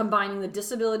 But combining the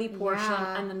disability portion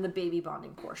and then the baby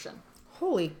bonding portion.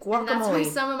 Holy guacamole. And that's why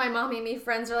some of my mommy and me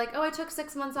friends are like, oh, I took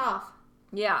 6 months off.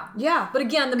 Yeah. Yeah. But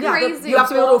again, you have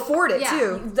to be able to afford it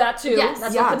too. That too. Yes.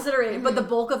 That's all consideration. But the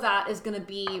bulk of that is going to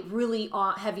be really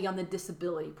heavy on the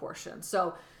disability portion.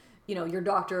 So, your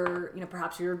doctor,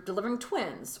 perhaps you're delivering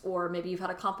twins, or maybe you've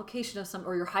had a complication of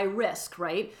or you're high risk,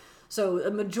 right? So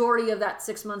a majority of that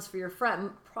 6 months for your friend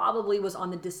probably was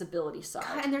on the disability side.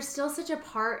 God, and there's still such a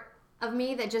part of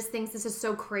me that just thinks this is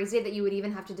so crazy that you would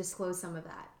even have to disclose some of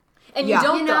that. And you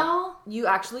don't know. You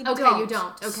actually don't. Okay, you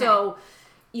don't. Okay. So,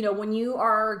 when you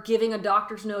are giving a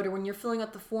doctor's note or when you're filling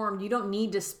out the form, you don't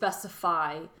need to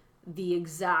specify the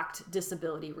exact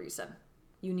disability reason.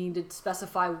 You need to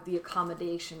specify the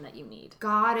accommodation that you need.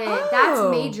 Got it. Oh.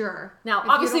 That's major. Now, If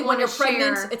obviously, you don't when you're wanna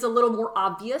pregnant, share- it's a little more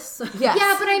obvious. Yes.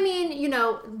 Yeah, but I mean,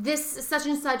 this such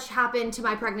and such happened to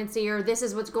my pregnancy, or this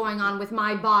is what's going on with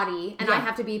my body, and I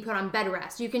have to be put on bed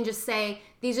rest. You can just say,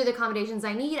 these are the accommodations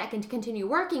I need. I can continue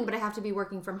working, but I have to be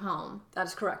working from home. That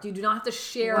is correct. You do not have to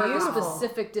share a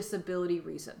specific disability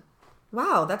reason.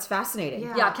 Wow, that's fascinating.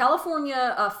 Yeah.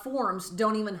 California forms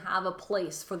don't even have a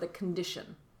place for the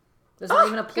condition. There's not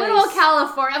even a place. Good old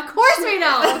California. Of course we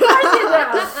know. Of course you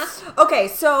know. Okay,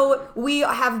 so we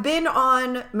have been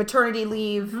on maternity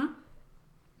leave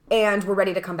and we're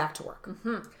ready to come back to work.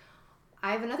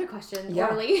 I have another question, Yeah.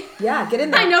 Orly. Yeah, get in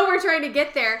there. I know we're trying to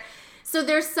get there. So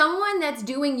there's someone that's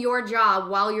doing your job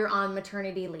while you're on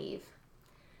maternity leave.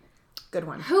 Good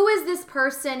one. Who is this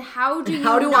person? How do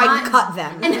I cut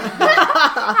them?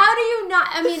 How do you not?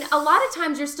 I mean, a lot of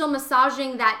times you're still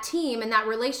massaging that team and that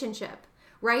relationship,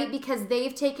 right? Because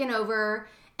they've taken over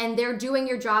and they're doing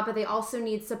your job, but they also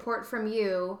need support from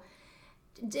you.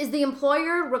 Is the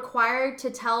employer required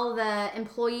to tell the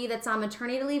employee that's on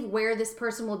maternity leave where this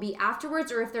person will be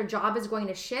afterwards, or if their job is going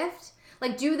to shift?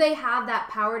 Like, do they have that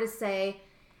power to say,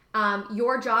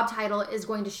 your job title is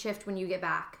going to shift when you get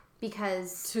back?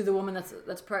 Because to the woman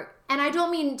that's pregnant. And I don't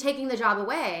mean taking the job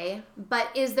away, but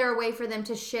is there a way for them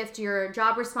to shift your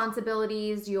job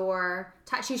responsibilities, your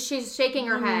she's shaking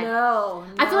her head. No.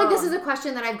 I feel like this is a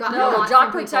question that I've gotten a No, lot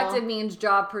job from protected people. means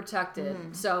job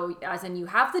protected. So as in you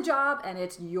have the job and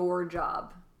it's your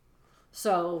job.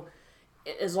 So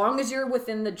as long as you're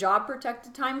within the job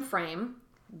protected time frame,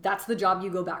 that's the job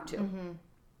you go back to.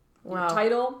 Your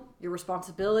title, your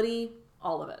responsibility,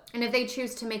 all of it. And if they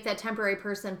choose to make that temporary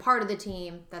person part of the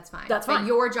team, that's fine. That's But fine.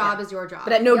 your job is your job.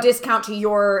 But at no discount to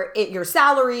your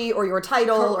salary or your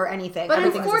title or anything. But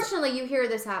Everything is unfortunately, you hear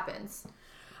this happens.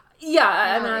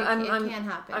 Yeah, it can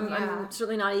happen, I'm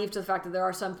certainly naive to the fact that there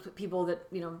are some people that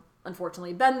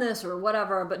unfortunately bend this or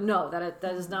whatever. But no, that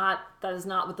is not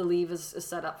what the leave is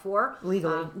set up for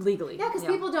Legally. Legally, Yeah, because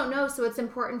people don't know, so it's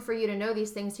important for you to know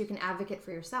these things so you can advocate for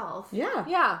yourself. Yeah.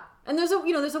 Yeah. And there's a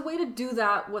way to do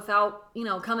that without,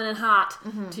 coming in hot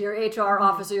to your HR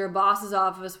office or your boss's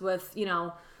office with,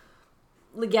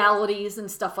 legalities and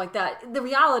stuff like that. The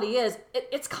reality is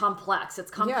it's complex.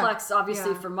 It's complex,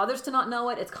 obviously, for mothers to not know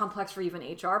it. It's complex for even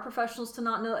HR professionals to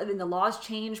not know it. I mean, the laws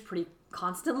change pretty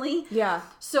constantly. Yeah.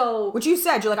 So, Which you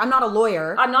said, you're like, I'm not a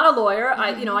lawyer. I'm not a lawyer.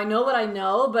 I know what I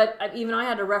know, but even I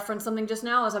had to reference something just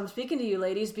now as I'm speaking to you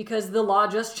ladies because the law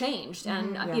just changed,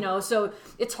 and so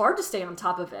it's hard to stay on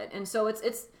top of it. And so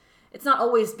it's not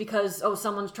always because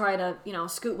someone's trying to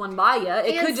scoot one by you.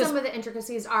 It And could just some of the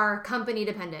intricacies are company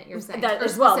dependent, you're saying. that or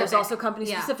as well. There's specific. also company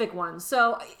specific ones.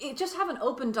 So just have an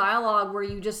open dialogue where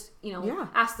you just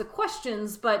ask the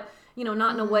questions, but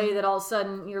not in a way that all of a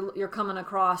sudden you're coming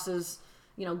across as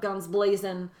guns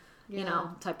blazing,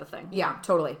 type of thing. Yeah,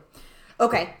 totally.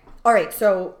 Okay. All right.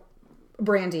 So,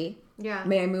 Brandy. Yeah.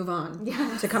 May I move on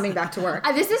to coming back to work?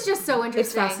 This is just so interesting.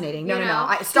 It's fascinating. No.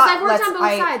 Because I've worked on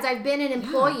both sides. I've been an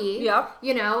employee, Yeah.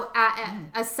 At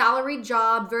a salaried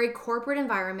job, very corporate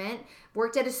environment,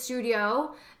 worked at a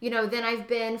studio, then I've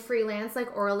been freelance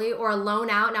like Orly or a loan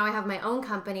out. Now I have my own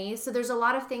company. So there's a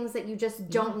lot of things that you just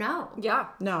don't know. Yeah.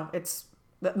 No, it's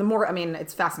the more,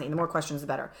 it's fascinating. The more questions, the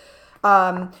better.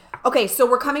 Okay, so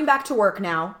we're coming back to work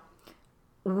now.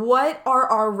 What are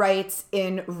our rights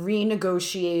in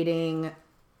renegotiating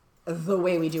the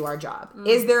way we do our job?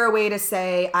 Is there a way to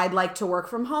say, I'd like to work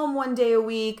from home one day a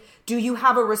week? Do you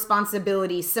have a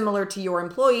responsibility similar to your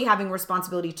employee having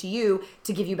responsibility to you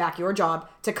to give you back your job,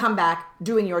 to come back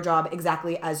doing your job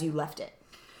exactly as you left it?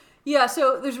 Yeah,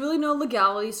 so there's really no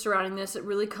legality surrounding this. It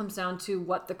really comes down to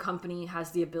what the company has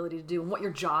the ability to do and what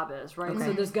your job is, right? Okay.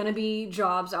 So there's going to be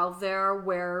jobs out there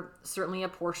where certainly a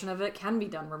portion of it can be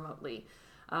done remotely.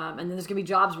 And then there's going to be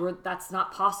jobs where that's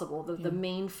not possible. The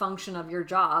main function of your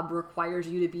job requires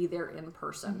you to be there in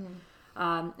person.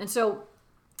 And so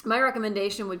my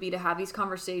recommendation would be to have these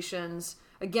conversations.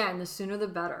 Again, the sooner the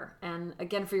better. And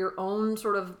again, for your own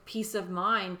sort of peace of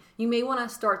mind, you may want to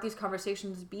start these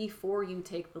conversations before you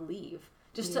take the leave.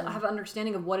 Just to have an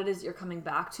understanding of what it is you're coming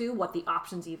back to, what the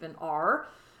options even are.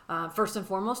 First and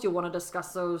foremost, you'll want to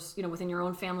discuss those, within your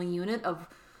own family unit of,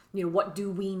 what do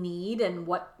we need and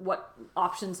what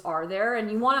options are there.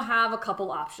 And you want to have a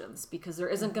couple options because there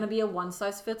isn't going to be a one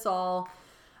size fits all,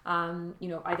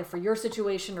 either for your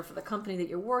situation or for the company that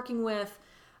you're working with.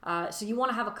 So you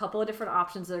want to have a couple of different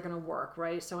options that are going to work,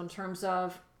 right? So in terms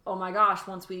of, oh my gosh,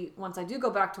 once I do go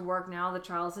back to work, now the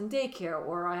child's in daycare,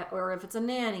 or if it's a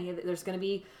nanny, there's going to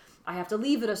be, I have to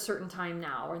leave at a certain time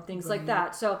now, or things like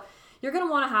that. So you're going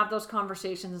to want to have those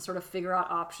conversations and sort of figure out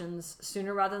options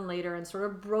sooner rather than later, and sort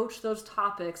of broach those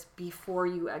topics before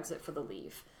you exit for the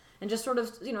leave, and just sort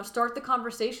of start the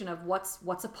conversation of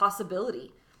what's a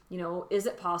possibility. Is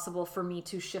it possible for me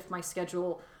to shift my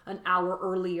schedule an hour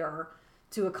earlier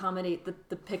to accommodate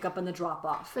the pickup and the drop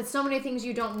off? But so many things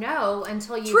you don't know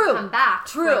until you come back.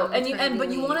 True.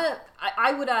 But you want to,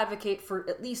 I would advocate for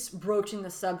at least broaching the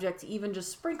subject, even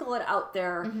just sprinkle it out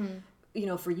there,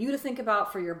 for you to think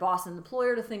about, for your boss and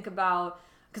employer to think about.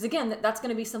 Because again, that's going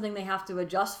to be something they have to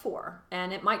adjust for.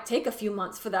 And it might take a few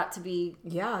months for that to be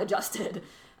adjusted.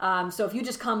 So if you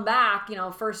just come back,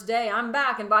 first day, I'm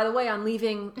back, and by the way, I'm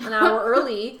leaving an hour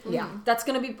early, that's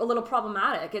going to be a little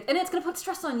problematic. And it's going to put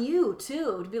stress on you,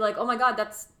 too, to be like, oh my God,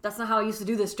 that's not how I used to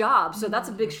do this job. So that's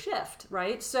a big shift,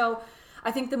 right? So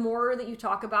I think the more that you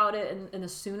talk about it and the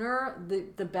sooner,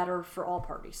 the better for all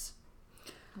parties.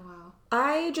 Wow.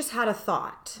 I just had a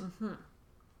thought.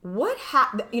 What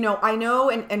I know,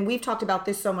 and we've talked about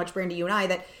this so much, Brandy, you and I,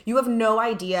 that you have no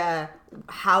idea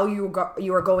how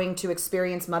you are going to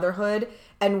experience motherhood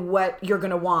and what you're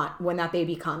going to want when that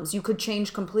baby comes. You could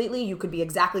change completely. You could be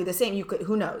exactly the same.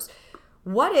 Who knows?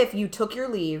 What if you took your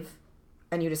leave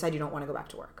and you decide you don't want to go back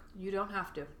to work? You don't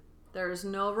have to. There is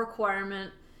no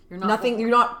requirement. You're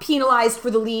not penalized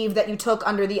for the leave that you took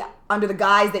under the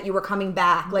guise that you were coming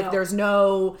back. Like there's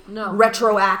no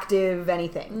retroactive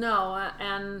anything. No,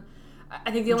 and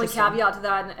I think the only caveat to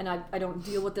that, and I don't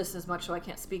deal with this as much, so I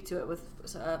can't speak to it with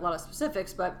a lot of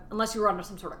specifics, but unless you were under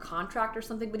some sort of contract or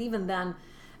something, but even then,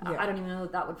 I don't even know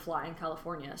that would fly in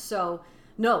California. So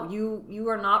no, you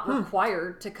are not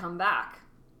required to come back,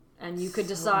 and you could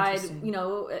decide,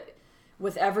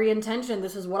 with every intention,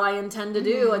 this is what I intend to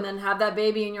do, and then have that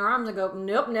baby in your arms and go,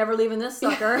 nope, never leaving this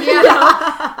sucker.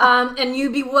 And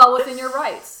you be well within your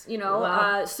rights,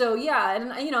 Wow.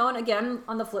 And again,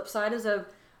 on the flip side, as a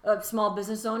small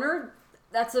business owner,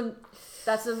 that's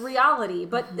a reality,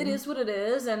 but it is what it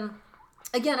is. And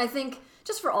again, I think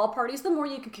just for all parties, the more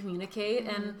you can communicate,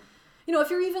 and if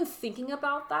you're even thinking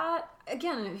about that,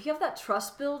 again, if you have that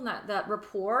trust build and that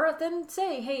rapport, then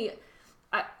say, hey,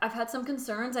 I've had some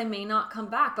concerns. I may not come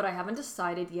back, but I haven't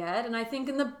decided yet. And I think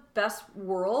in the best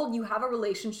world, you have a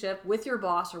relationship with your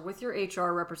boss or with your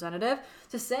HR representative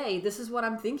to say, this is what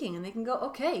I'm thinking. And they can go,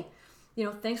 okay,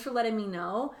 thanks for letting me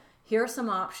know. Here are some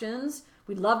options.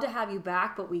 We'd love to have you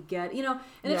back, but we get, and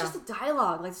it's just a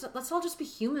dialogue. Like, let's all just be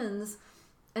humans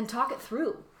and talk it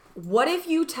through. What if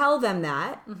you tell them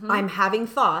that I'm having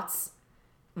thoughts?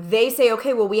 They say,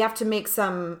 okay, well, we have to make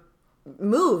some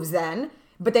moves then.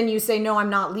 But then you say, no, I'm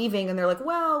not leaving. And they're like,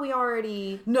 well, we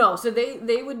already... No, so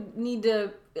they would need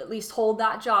to at least hold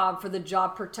that job for the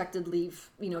job protected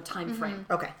leave, time frame.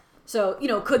 Okay. So,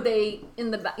 could they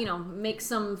make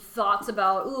some thoughts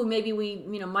about, maybe we,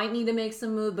 might need to make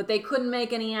some moves, but they couldn't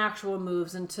make any actual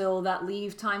moves until that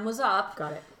leave time was up.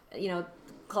 Got it.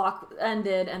 Clock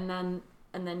ended, and then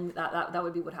that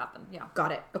would be what happened. Yeah.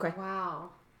 Got it. Okay. Wow.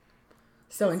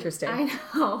 So interesting. I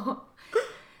know.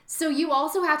 So you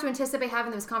also have to anticipate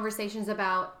having those conversations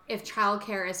about if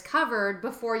childcare is covered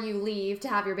before you leave to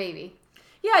have your baby.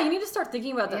 Yeah, you need to start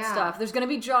thinking about that stuff. There's going to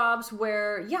be jobs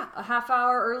where, a half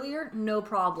hour earlier, no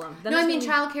problem. Then I mean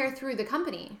childcare through the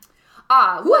company.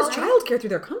 Who has childcare through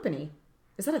their company?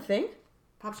 Is that a thing?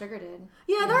 Pop Sugar did.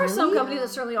 Yeah, there are some companies that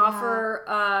certainly offer...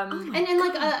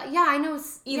 I know...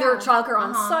 Either childcare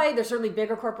on site. There's certainly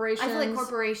bigger corporations. I feel like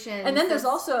corporations... And then there's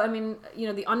also,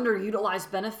 the underutilized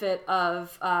benefit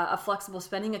of a flexible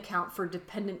spending account for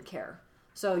dependent care.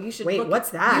 So you should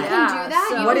what's that? You can do that?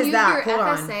 So You what can is use that? your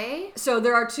Hold FSA? on. So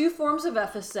there are two forms of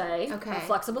FSA. Okay. A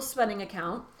flexible spending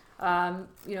account. A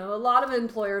lot of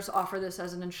employers offer this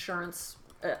as an insurance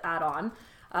add-on.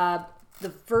 the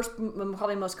first,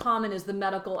 probably most common, is the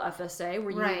medical FSA,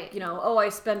 where I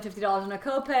spend $50 on a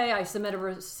copay, I submit a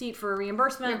receipt for a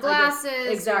reimbursement. Your glasses,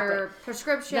 exactly. your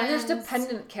prescriptions. Then there's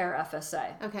dependent care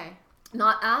FSA. Okay.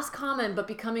 Not as common, but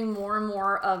becoming more and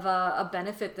more of a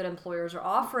benefit that employers are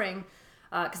offering,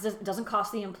 because it doesn't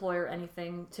cost the employer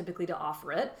anything typically to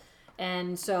offer it.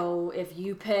 And so if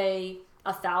you pay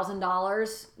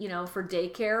 $1,000, for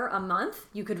daycare a month,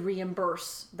 you could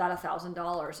reimburse that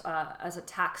 $1,000 as a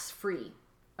tax-free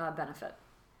benefit.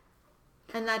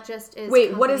 And that just is.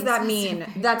 Wait, what does that mean?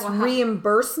 specific. That's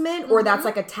reimbursement, or that's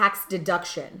like a tax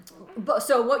deduction? But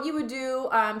so what you would do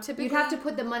typically, You'd have to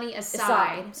put the money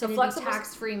aside. So so flexible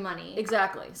tax-free money.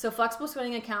 Exactly. So flexible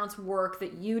spending accounts work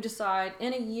that you decide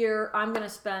in a year I'm going to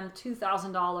spend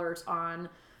 $2,000 on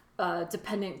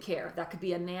dependent care. That could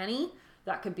be a nanny.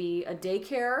 That could be a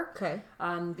daycare. Okay.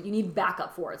 But you need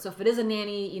backup for it. So if it is a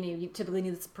nanny, you typically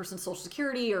need this person's social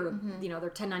security, or their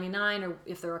 1099, or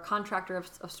if they're a contractor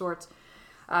of sorts.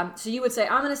 So you would say,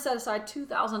 I'm going to set aside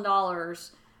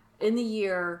 $2,000 in the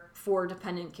year for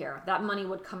dependent care. That money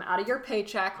would come out of your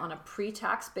paycheck on a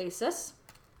pre-tax basis,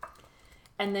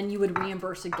 and then you would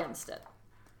reimburse against it.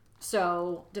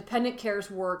 So dependent care's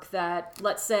work that,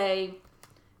 let's say,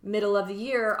 middle of the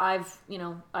year, I've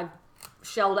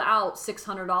shelled out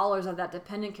 $600 of that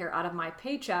dependent care out of my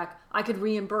paycheck, I could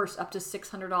reimburse up to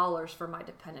 $600 for my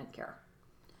dependent care.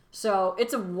 So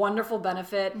it's a wonderful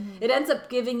benefit. It ends up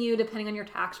giving you, depending on your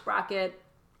tax bracket,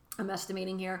 I'm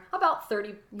estimating here, about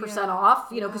 30% off,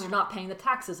 because you're not paying the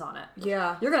taxes on it.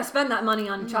 Yeah. You're going to spend that money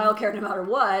on childcare no matter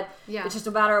what. Yeah. It's just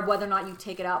a matter of whether or not you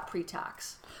take it out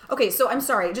pre-tax. Okay, so I'm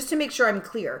sorry, just to make sure I'm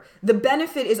clear. The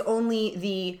benefit is only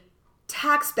the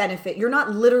tax benefit. You're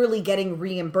not literally getting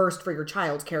reimbursed for your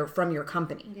child care from your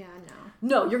company. Yeah, no.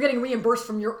 No, you're getting reimbursed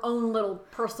from your own little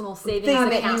personal savings Thing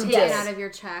that account. you Taken did. out of your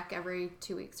check every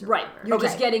 2 weeks or Right. whatever. You're Okay.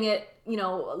 just getting it,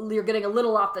 you're getting a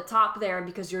little off the top there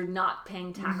because you're not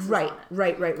paying taxes Right, on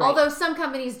it. right. Although some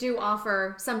companies do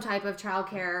offer some type of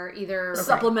childcare, either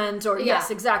Supplement or yes,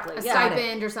 exactly. a Yeah.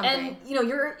 stipend or something. And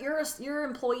your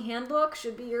employee handbook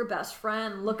should be your best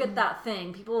friend. Look at that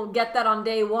thing. People get that on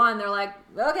day one. They're like,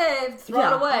 okay, throw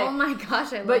it away. Oh my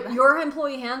gosh, I love But that. your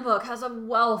employee handbook has a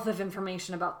wealth of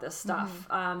information about this stuff.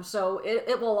 So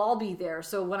it will all be there.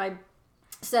 So when I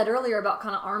said earlier about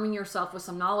kind of arming yourself with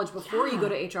some knowledge before you go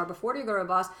to HR, before you go to a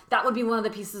boss, that would be one of the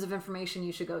pieces of information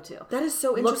you should go to. That is so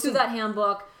Look interesting. through that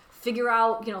handbook, figure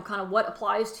out, kind of what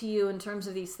applies to you in terms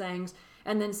of these things,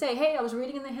 and then say, hey, I was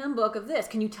reading in the handbook of this.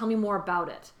 Can you tell me more about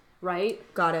it? Right?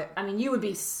 Got it. I mean, you would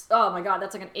be, oh my God,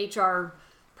 that's like an HR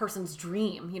person's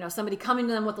dream. Somebody coming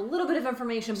to them with a little bit of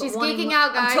information. But She's wanting, geeking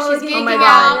out, guys. I'm totally She's Oh geeking my geeking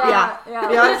God. out.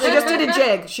 Yeah. She just did a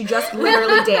jig. She just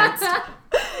literally danced.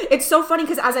 It's so funny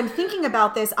because as I'm thinking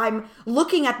about this, I'm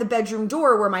looking at the bedroom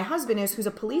door where my husband is, who's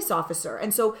a police officer.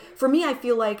 And so for me, I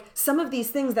feel like some of these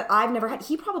things that I've never had,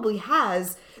 he probably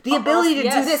has the ability to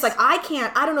do this. Like I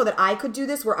don't know that I could do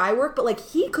this where I work, but like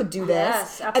he could do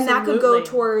this. Yes, and that could go absolutely.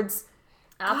 towards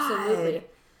Absolutely. God.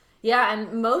 Yeah,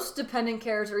 and most dependent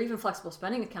cares, or even flexible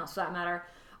spending accounts for that matter,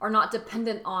 are not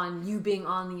dependent on you being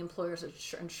on the employer's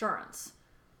insurance.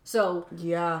 So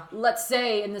Yeah. let's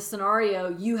say in this scenario,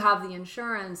 you have the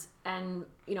insurance and,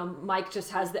 Mike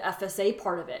just has the FSA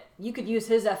part of it. You could use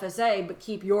his FSA, but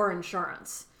keep your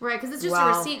insurance. Right, because it's just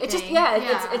Wow. a receipt It's thing.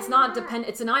 just, it's not dependent.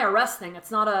 It's an IRS thing.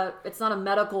 It's not a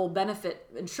medical benefit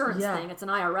insurance Yeah. thing. It's an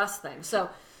IRS thing. So,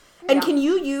 And can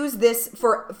you use this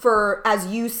for as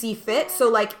you see fit? So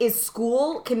like is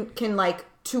school can like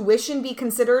tuition be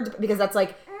considered because that's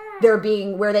like they're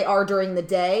being where they are during the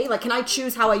day? Like can I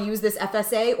choose how I use this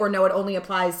FSA or no, it only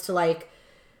applies to like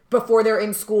before they're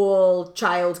in school,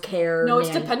 child care? no, it's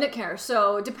dependent care.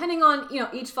 So depending on,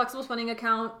 each flexible spending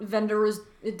account vendor is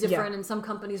different, Yeah. and some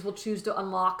companies will choose to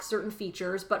unlock certain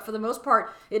features, but for the most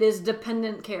part, it is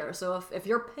dependent care. So if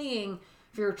you're paying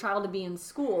for your child to be in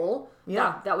school,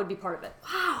 Yeah. that would be part of it.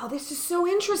 Wow, this is so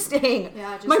interesting.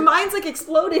 Yeah, just- My mind's like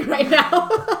exploding right now.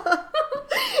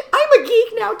 I'm a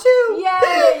geek now too.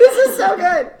 Yay! This is so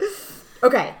good.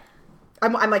 Okay.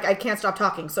 I'm like, I can't stop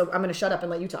talking, so I'm going to shut up and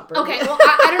let you talk. Brittany. Okay, well,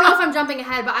 I don't know if I'm jumping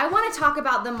ahead, but I want to talk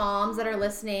about the moms that are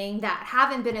listening that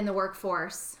haven't been in the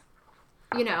workforce.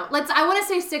 I want to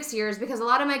say 6 years because a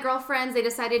lot of my girlfriends, they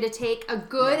decided to take a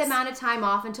good amount of time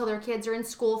off until their kids are in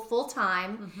school full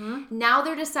time. Mm-hmm. Now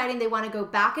they're deciding they want to go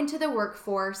back into the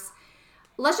workforce.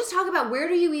 Let's just talk about where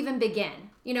do you even begin?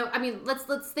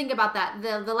 Let's think about that.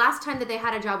 The last time that they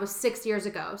had a job was 6 years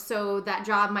ago. So that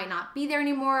job might not be there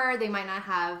anymore. They might not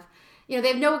have, they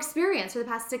have no experience for the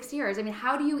past 6 years.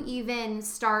 How do you even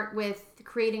start with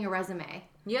creating a resume?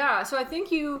 Yeah, so I think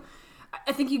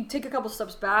I think you take a couple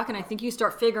steps back, and I think you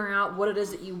start figuring out what it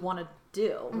is that you want to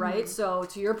do, right? So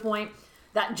to your point,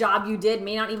 that job you did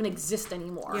may not even exist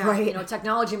anymore. Yeah. Right. You know,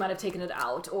 technology might have taken it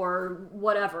out, or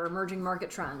whatever, emerging market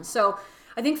trends. So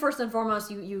I think first and foremost,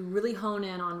 you really hone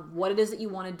in on what it is that you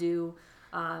want to do.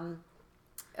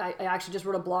 I actually just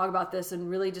wrote a blog about this, and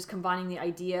really just combining the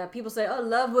idea. People say, "Oh,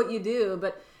 love what you do,"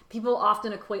 but people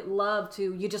often equate love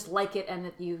to you just like it and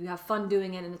you have fun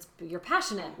doing it and you're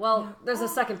passionate. Well, there's a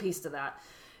second piece to that,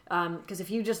 because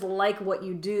if you just like what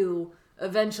you do,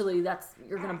 eventually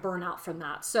you're going to burn out from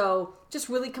that. So just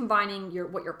really combining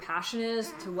what your passion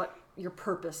is to what your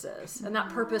purpose is, and that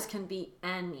purpose can be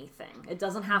anything. It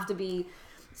doesn't have to be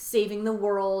saving the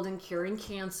world and curing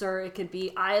cancer. It could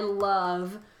be, I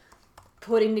love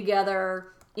putting together,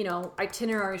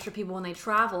 itineraries for people when they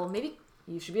travel. Maybe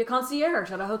you should be a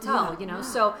concierge at a hotel,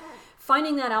 So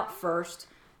finding that out first,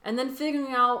 and then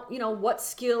figuring out, what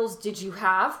skills did you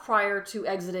have prior to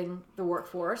exiting the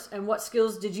workforce, and what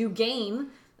skills did you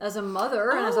gain as a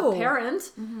mother and as a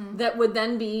parent that would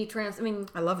then be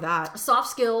I love that. Soft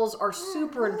skills are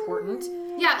super important.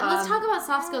 Yeah, let's talk about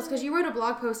soft skills, because you wrote a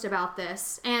blog post about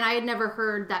this, and I had never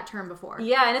heard that term before.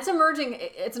 Yeah, and it's emerging.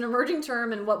 It's an emerging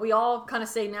term, and what we all kind of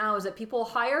say now is that people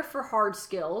hire for hard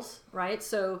skills, right?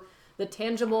 So the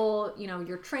tangible,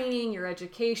 your training, your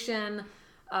education,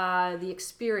 the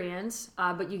experience,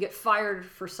 but you get fired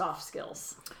for soft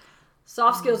skills.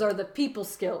 Soft skills are the people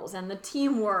skills and the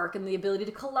teamwork and the ability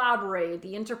to collaborate,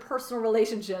 the interpersonal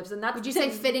relationships, and that's. Would you say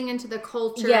fitting into the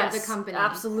culture yes, of the company?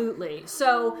 Absolutely.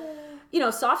 So,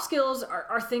 soft skills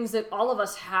are things that all of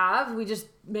us have. We just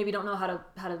maybe don't know how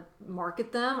to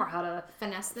market them or how to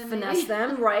finesse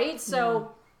them, right?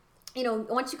 So,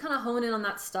 once you kind of hone in on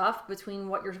that stuff between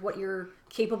what you're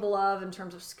capable of in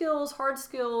terms of skills, hard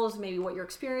skills, maybe what your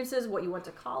experience is, what you went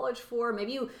to college for,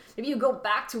 maybe you go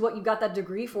back to what you got that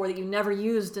degree for that you never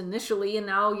used initially, and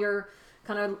now you're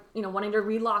kind of wanting to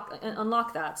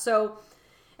unlock that. So,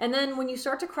 and then when you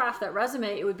start to craft that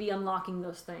resume, it would be unlocking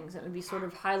those things. It would be sort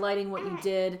of highlighting what you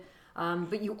did,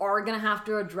 but you are going to have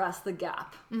to address the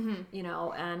gap.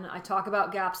 And I talk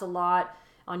about gaps a lot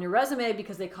on your resume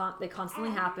because they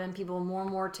constantly happen. People more and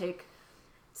more take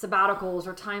sabbaticals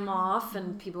or time off,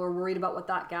 and people are worried about what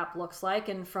that gap looks like.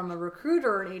 And from a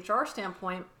recruiter and HR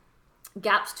standpoint,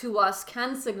 gaps to us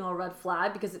can signal a red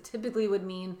flag, because it typically would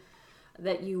mean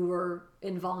that you were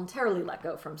involuntarily let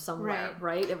go from somewhere,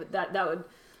 right? That would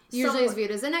usually is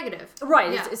viewed as a negative,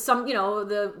 right? Yeah. It's some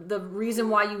the reason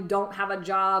why you don't have a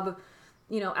job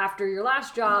after your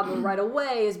last job or right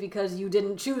away is because you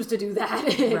didn't choose to do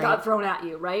that. It got thrown at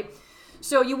you, right?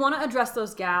 So you want to address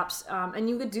those gaps, and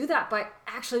you could do that by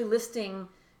actually listing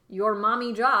your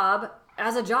mommy job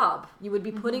as a job. You would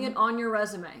be putting it on your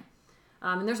resume,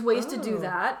 and there's ways to do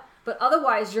that. But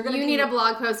otherwise, you're going to need a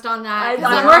blog post on that. I'm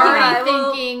I'm working already on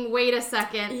it. thinking, wait a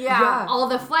second. Yeah. All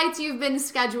the flights you've been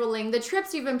scheduling, the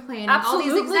trips you've been planning, Absolutely.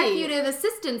 all these executive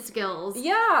assistant skills.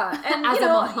 Yeah. And, As a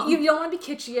mom. you don't want to be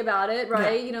kitschy about it,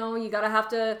 right? Yeah. You got to have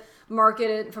to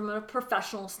market it from a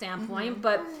professional standpoint.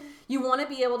 But you want to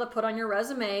be able to put on your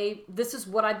resume, this is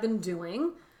what I've been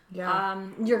doing. Yeah.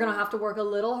 You're going to have to work a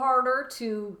little harder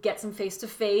to get some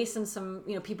face-to-face and some,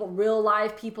 real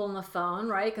live people on the phone,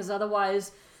 right? Because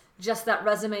otherwise, just that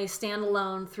resume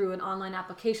standalone through an online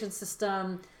application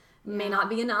system may not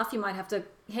be enough. You might have to,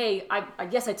 hey, I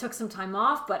guess I took some time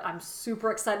off, but I'm super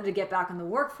excited to get back in the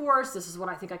workforce. This is what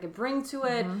I think I could bring to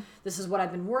it. This is what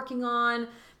I've been working on.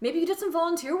 Maybe you did some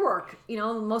volunteer work,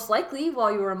 most likely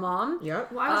while you were a mom.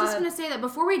 Yep. Well, I was just going to say that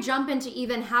before we jump into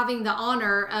even having the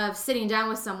honor of sitting down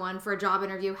with someone for a job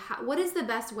interview, what is the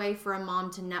best way for a mom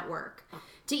to network,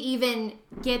 to even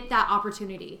get that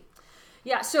opportunity?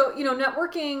 Yeah, so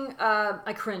networking.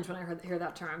 I cringe when I hear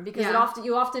that term, because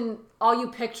often all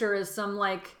you picture is some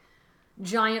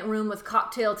giant room with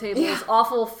cocktail tables,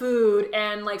 awful food,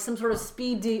 and some sort of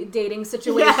speed dating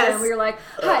situation where you're like,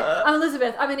 hi, I'm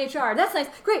Elizabeth, I'm in HR. That's nice,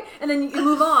 great, and then you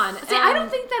move on. See, I don't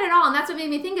think that at all, and that's what made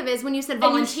me think of it is when you said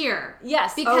volunteer.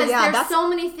 Yes. Because there's so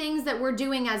many things that we're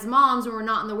doing as moms when we're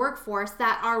not in the workforce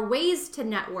that are ways to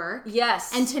network.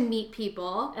 Yes. And to meet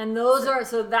people. And those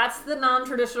so that's the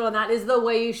non-traditional, and that is the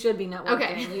way you should be networking.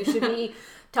 Okay. You should be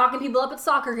talking people up at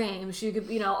soccer games. You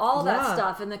could, all that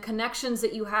stuff, and the connections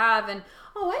that you have. And,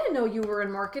 oh, I didn't know you were in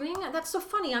marketing. That's so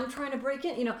funny. I'm trying to break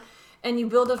in, and you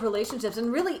build those relationships. And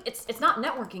really, it's not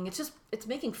networking. It's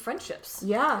making friendships.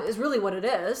 Yeah. Is really what it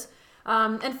is.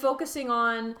 And focusing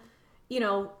on,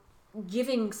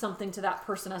 giving something to that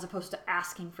person as opposed to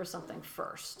asking for something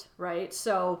first, right?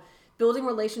 So building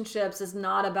relationships is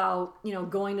not about,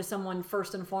 going to someone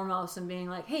first and foremost and being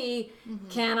like, hey,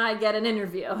 can I get an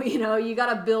interview? You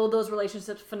got to build those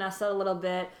relationships, finesse it a little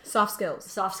bit. Soft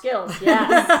skills.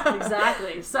 Yes,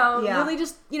 exactly. So Yeah. really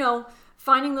just,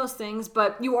 finding those things,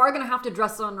 but you are going to have to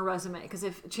dress it on a resume, because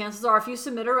chances are if you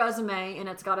submit a resume and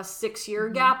it's got a 6-year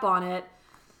gap on it,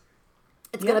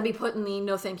 it's going to be put in the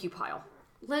no thank you pile.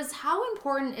 Liz, how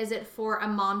important is it for a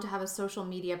mom to have a social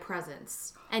media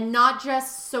presence? And not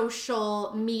just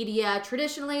social media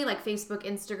traditionally, like Facebook,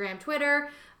 Instagram, Twitter,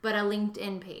 but a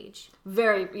LinkedIn page?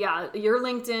 Your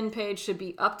LinkedIn page should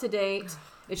be up to date.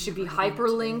 It should be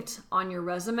hyperlinked on your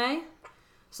resume,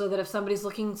 so that if somebody's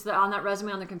looking on that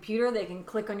resume on their computer, they can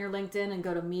click on your LinkedIn and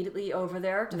go immediately over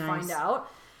there to find out.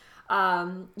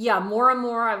 More and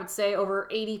more, I would say over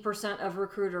 80% of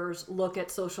recruiters look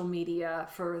at social media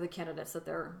for the candidates that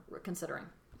they're considering.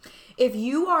 If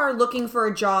you are looking for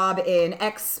a job in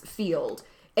X field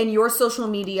and your social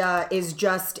media is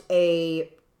just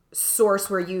a source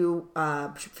where you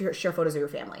share photos of your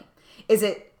family, is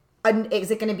it going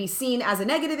to be seen as a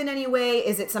negative in any way?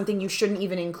 Is it something you shouldn't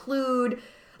even include?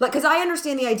 Like, because I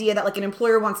understand the idea that, like, an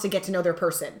employer wants to get to know their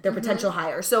person, their potential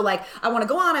hire. So, like, I want to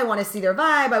go on, I want to see their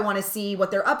vibe, I want to see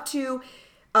what they're up to.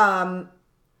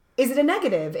 Is it a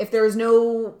negative if there is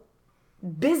no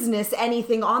business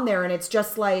anything on there and it's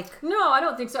just like... No, I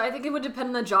don't think so. I think it would depend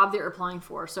on the job that you're applying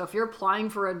for. So if you're applying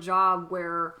for a job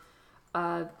where,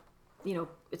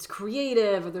 it's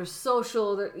creative or there's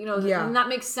social, and that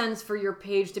makes sense for your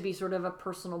page to be sort of a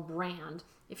personal brand.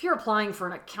 If you're applying for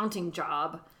an accounting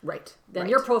job, then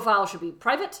your profile should be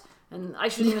private, and I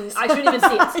shouldn't even see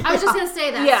it. I was just going to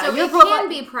say that. Yeah, so your it profile can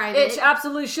be private. It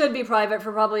absolutely should be private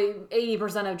for probably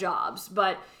 80% of jobs.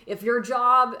 But if your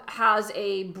job has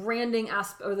a branding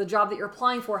aspect, or the job that you're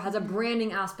applying for has a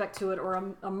branding aspect to it,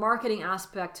 or a marketing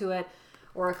aspect to it,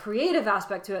 or a creative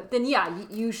aspect to it, then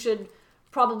you should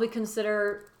probably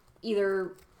consider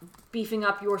either beefing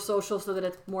up your social so that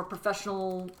it's more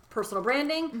professional, personal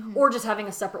branding, or just having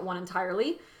a separate one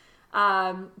entirely.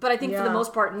 But I think for the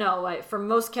most part, no. For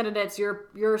most candidates,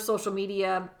 your social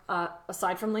media,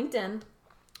 aside from LinkedIn,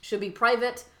 should be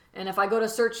private. And if I go to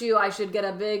search you, I should get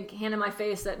a big hand in my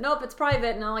face that, nope, it's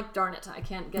private. And I'm like, darn it, I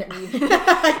can't get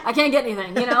I can't get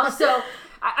anything, So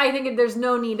I think there's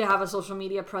no need to have a social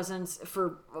media presence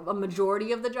for a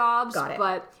majority of the jobs. Got it.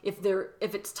 But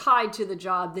if it's tied to the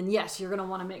job, then yes, you're going to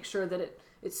want to make sure that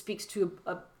it speaks to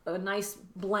a nice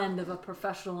blend of a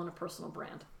professional and a personal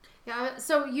brand. Yeah,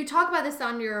 so you talk about this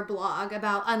on your blog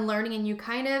about unlearning, and you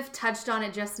kind of touched on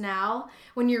it just now.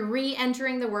 When you're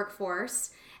re-entering the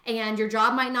workforce and your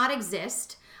job might not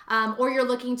exist, or you're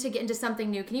looking to get into something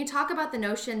new, can you talk about the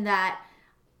notion that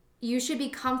you should be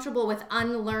comfortable with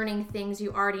unlearning things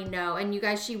you already know? And you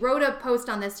guys, she wrote a post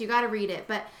on this, you got to read it,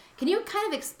 but can you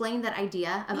kind of explain that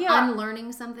idea of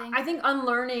unlearning something? I think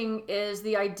unlearning is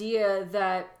the idea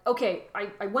that, okay,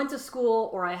 I went to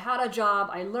school, or I had a job,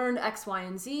 I learned X, Y,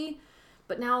 and Z,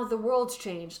 but now the world's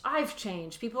changed. I've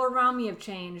changed. People around me have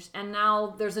changed. And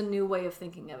now there's a new way of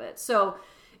thinking of it. So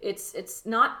it's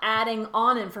not adding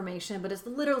on information, but it's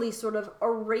literally sort of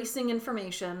erasing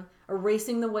information,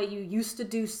 erasing the way you used to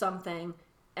do something,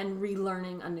 and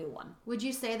relearning a new one. Would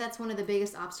you say that's one of the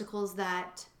biggest obstacles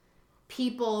that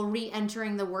people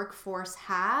re-entering the workforce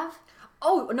have?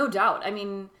 Oh, no doubt. I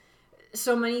mean,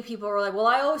 so many people are like, well,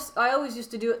 I always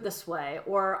used to do it this way,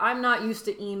 or I'm not used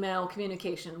to email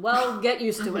communication. Well, get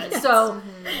used to it. Yes. So,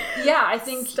 I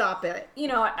think... Stop it.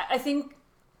 I think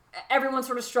everyone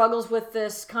sort of struggles with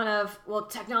this kind of, well,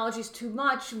 technology's too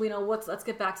much. Let's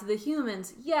get back to the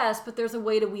humans. Yes, but there's a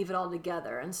way to weave it all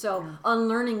together. And so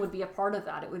unlearning would be a part of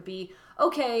that. It would be,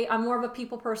 okay, I'm more of a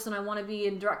people person. I want to be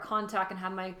in direct contact and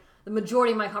have the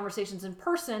majority of my conversations in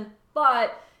person,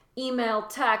 but email,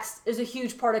 text is a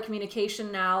huge part of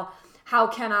communication now. How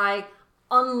can I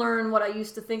unlearn what I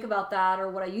used to think about that,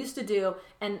 or what I used to do,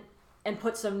 and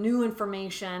put some new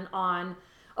information on?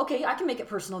 Okay, I can make it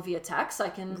personal via text. I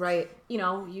can, use certain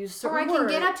words. Or I can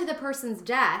get up to the person's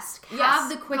desk, have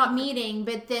the quick meeting,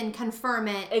 but then confirm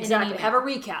it. Exactly, have a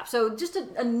recap. So just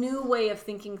a new way of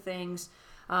thinking things.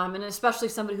 And especially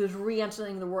somebody who's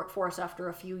re-entering the workforce after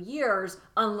a few years,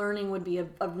 unlearning would be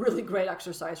a really great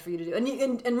exercise for you to do.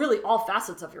 And really all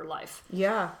facets of your life.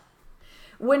 Yeah.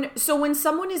 When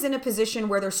someone is in a position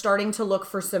where they're starting to look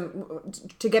for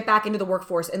to get back into the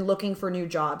workforce and looking for new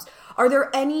jobs, are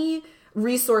there any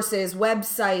resources,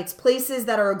 websites, places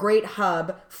that are a great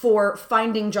hub for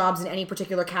finding jobs in any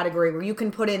particular category, where you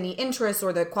can put in the interests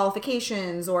or the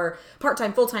qualifications or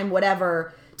part-time, full-time,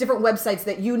 whatever, different websites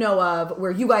that you know of where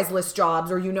you guys list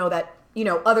jobs, or that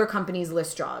other companies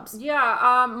list jobs?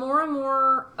 Yeah, more and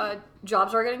more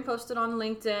jobs are getting posted on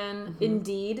LinkedIn.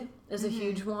 Indeed is a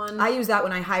huge one. I use that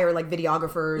when I hire like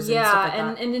videographers and Yeah, stuff like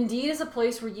that. and Indeed is a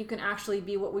place where you can actually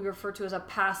be what we refer to as a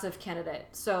passive candidate.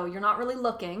 So you're not really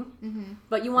looking,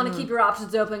 but you want to keep your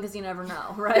options open because you never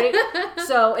know, right?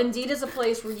 So Indeed is a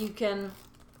place where you can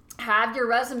have your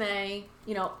resume,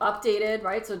 updated,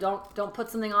 right? So don't put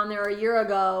something on there a year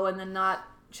ago and then not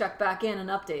check back in and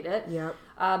update it. Yep.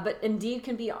 But Indeed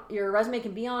your resume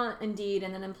can be on Indeed,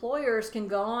 and then employers can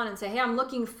go on and say, hey, I'm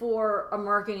looking for a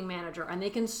marketing manager, and they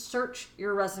can search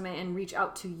your resume and reach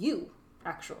out to you,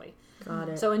 actually. Got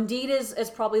it. So Indeed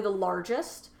is probably the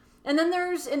largest. And then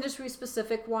there's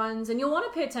industry-specific ones, and you'll want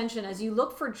to pay attention as you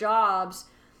look for jobs.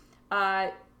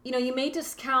 You may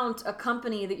discount a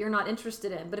company that you're not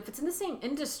interested in, but if it's in the same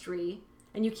industry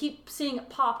and you keep seeing it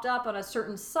popped up on a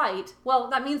certain site, well,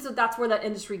 that means that that's where that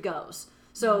industry goes.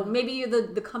 So maybe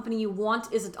the company you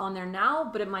want isn't on there now,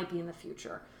 but it might be in the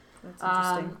future. That's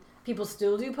interesting. People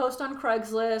still do post on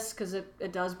Craigslist because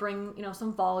it does bring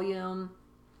some volume,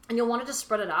 and you'll want to just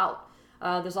spread it out.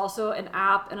 There's also an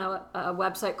app and a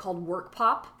website called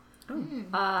WorkPop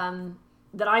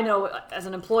that I know as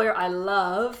an employer I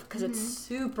love because it's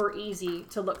super easy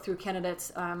to look through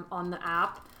candidates on the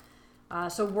app.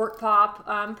 So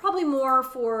WorkPop, probably more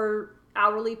for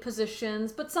hourly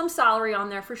positions, but some salary on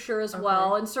there for sure as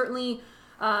well. And certainly,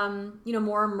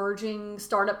 more emerging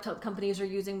startup companies are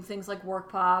using things like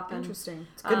WorkPop. And, Interesting.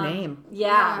 It's a good name.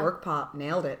 Yeah. WorkPop.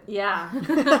 Nailed it. Yeah.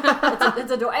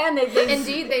 it's and they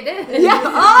Indeed, they did. Yeah.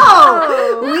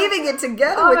 Oh, weaving it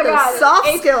together with my those God.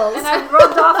 soft skills. And I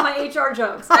rubbed off my HR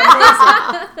jokes.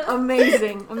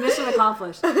 Amazing. Mission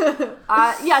accomplished. So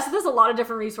there's a lot of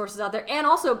different resources out there. And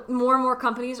also, more and more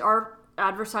companies are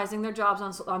advertising their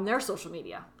jobs on their social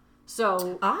media.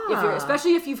 So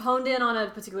especially if you've honed in on a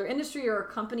particular industry or a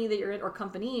company that you're in, or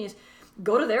companies,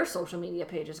 go to their social media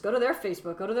pages, go to their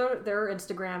Facebook, go to their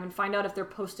Instagram, and find out if they're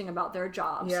posting about their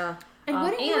jobs. Yeah. And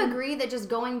wouldn't you agree that just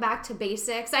going back to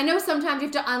basics, I know sometimes you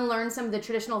have to unlearn some of the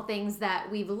traditional things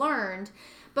that we've learned,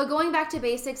 but going back to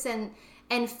basics and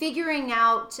figuring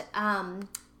out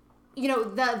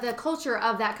the culture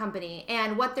of that company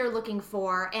and what they're looking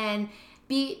for, and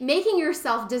be making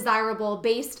yourself desirable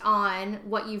based on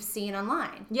what you've seen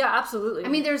online. Yeah, absolutely. I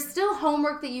mean, there's still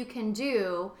homework that you can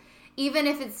do, even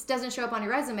if it doesn't show up on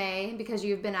your resume because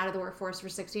you've been out of the workforce for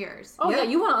 6 years. Oh, yeah.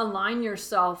 You want to align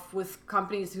yourself with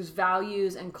companies whose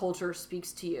values and culture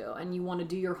speaks to you, and you want to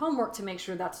do your homework to make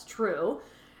sure that's true.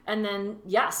 And then,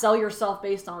 sell yourself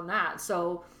based on that.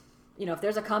 So, if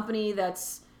there's a company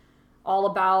that's all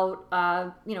about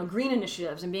green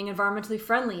initiatives and being environmentally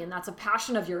friendly, and that's a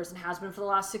passion of yours and has been for the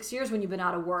last 6 years when you've been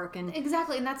out of work, and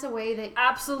exactly, and that's a way that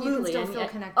absolutely you can still feel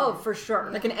connected. Oh, for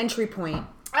sure, Like an entry point.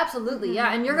 absolutely,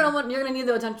 yeah. And you're gonna need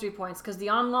those entry points because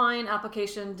the online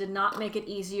application did not make it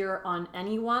easier on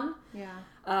anyone.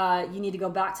 Yeah, you need to go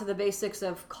back to the basics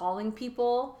of calling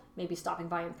people, maybe stopping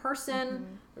by in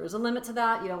person. There's a limit to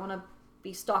that. You don't want to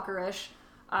be stalkerish.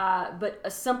 But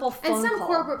a simple phone call. And some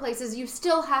corporate places, you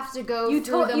still have to go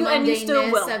through the and you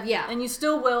still will. mundaneness of and you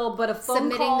still will. But a phone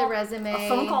submitting call, the resume, a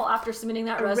phone call after submitting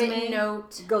that resume, written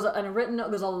note, a written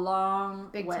note goes a long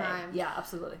big way. time. Yeah,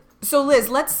 absolutely. So Liz,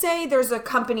 let's say there's a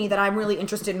company that I'm really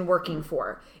interested in working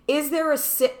for. Is there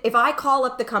if I call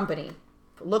up the company,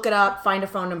 look it up, find a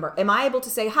phone number, am I able to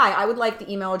say, hi, I would like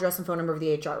the email address and phone number of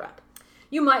the HR rep?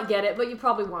 You might get it, but you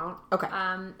probably won't. Okay.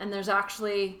 And there's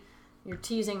actually, you're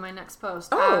teasing my next post.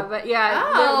 Oh. But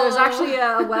yeah, there's actually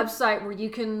a website where you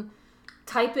can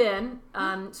type in.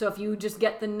 So if you just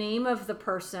get the name of the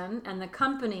person and the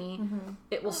company,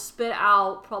 it will spit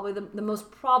out probably the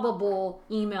most probable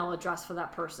email address for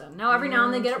that person. Now, every now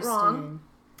and then they get it wrong,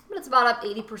 but it's about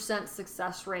an 80%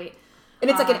 success rate. And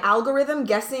it's like an algorithm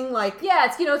guessing like Yeah,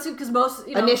 it's because most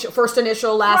first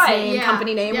initial, last Right, name, yeah,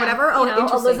 company name, yeah. whatever. Oh,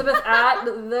 interesting. Elizabeth at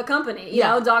the company,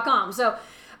 Yeah. .com. So,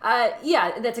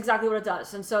 that's exactly what it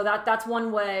does. And so that's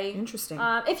one way. Interesting.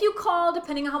 If you call,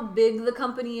 depending on how big the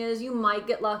company is, you might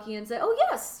get lucky and say, oh,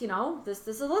 yes, this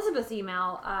is Elizabeth's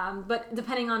email. But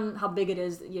depending on how big it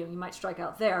is, you might strike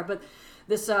out there. But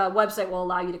this website will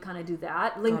allow you to kind of do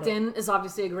that. LinkedIn is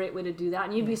obviously a great way to do that.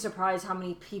 And you'd be surprised how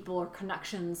many people or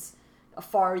connections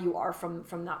far you are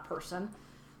from that person.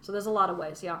 So there's a lot of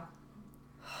ways, yeah.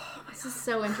 This is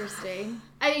so interesting.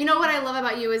 You know what I love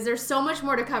about you is there's so much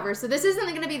more to cover. So this isn't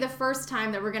going to be the first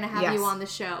time that we're going to have you on the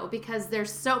show because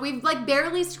we've like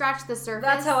barely scratched the surface.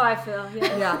 That's how I feel.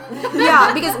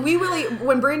 Yeah, because we really,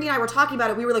 when Brandy and I were talking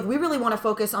about it, we were like, we really want to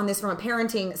focus on this from a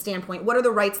parenting standpoint. What are the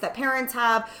rights that parents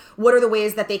have? What are the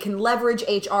ways that they can leverage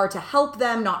HR to help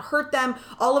them, not hurt them?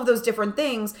 All of those different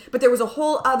things. But there was a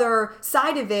whole other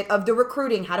side of it of the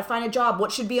recruiting, how to find a job,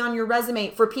 what should be on your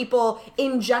resume for people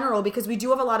in general, because we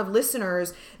do have a lot of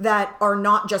listeners that are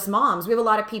not just moms. We have a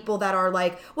lot of people that are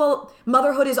like, well,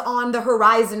 motherhood is on the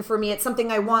horizon for me. It's something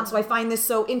I want. So I find this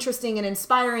so interesting and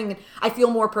inspiring. And I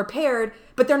feel more prepared,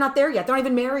 but they're not there yet. They're not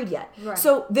even married yet. Right.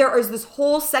 So there is this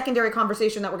whole secondary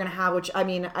conversation that we're going to have, which I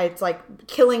mean, it's like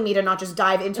killing me to not just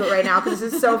dive into it right now because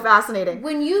this is so fascinating.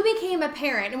 When you became a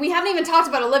parent, and we haven't even talked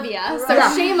about Olivia,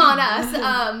 so shame on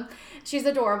us. She's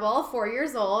adorable, 4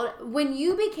 years old. When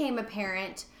you became a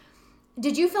parent,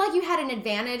 did you feel like you had an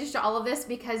advantage to all of this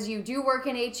because you do work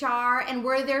in HR? And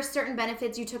were there certain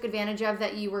benefits you took advantage of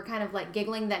that you were kind of like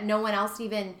giggling that no one else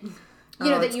even,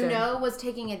 was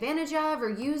taking advantage of or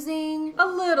using? A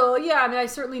little, yeah. I mean, I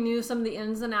certainly knew some of the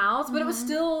ins and outs, but it was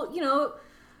still,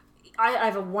 I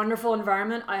have a wonderful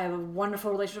environment. I have a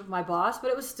wonderful relationship with my boss, but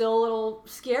it was still a little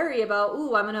scary about, I'm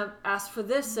going to ask for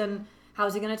this and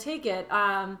how's he going to take it?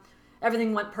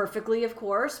 Everything went perfectly, of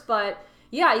course, but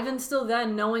yeah, even still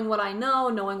then, knowing what I know,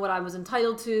 knowing what I was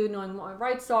entitled to, knowing what my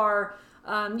rights are,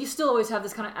 you still always have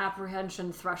this kind of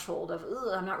apprehension threshold of,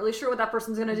 I'm not really sure what that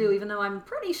person's going to do, even though I'm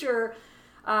pretty sure.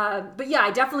 But yeah,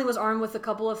 I definitely was armed with a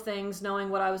couple of things, knowing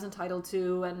what I was entitled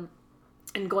to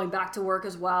and going back to work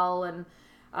as well. And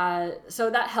so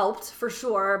that helped for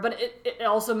sure. But it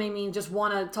also made me just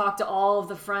want to talk to all of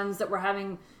the friends that were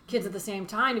having kids at the same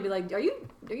time to be like, are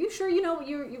you sure you know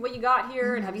what you got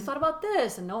here, and have you thought about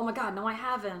this? And oh my god, no, I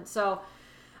haven't. So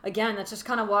again, that's just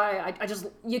kind of why I just,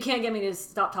 you can't get me to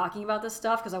stop talking about this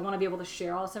stuff, because I want to be able to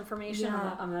share all this information.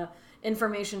 I'm a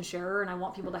information sharer, and I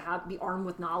want people to be armed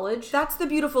with knowledge. That's the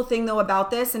beautiful thing though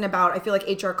about this, and about, I feel like,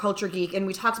 HR Culture Geek, and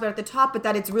we talked about it at the top, but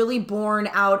that it's really born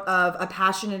out of a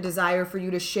passion and desire for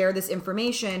you to share this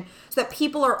information so that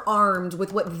people are armed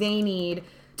with what they need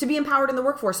to be empowered in the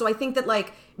workforce. So I think that,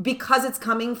 like, because it's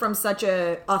coming from such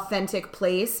a authentic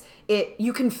place,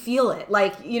 you can feel it.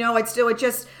 Like,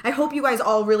 I hope you guys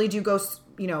all really do go,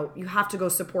 you have to go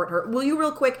support her. Will you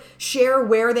real quick share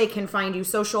where they can find you,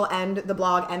 social and the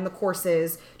blog and the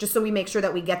courses, just so we make sure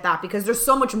that we get that, because there's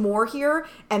so much more here,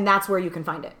 and that's where you can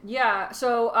find it. Yeah.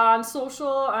 So on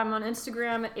social, I'm on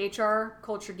Instagram at HR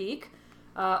Culture Geek,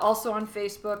 also on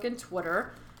Facebook and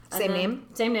Twitter. Same name.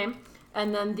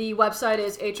 And then the website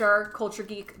is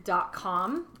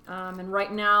hrculturegeek.com. And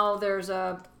right now there's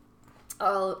a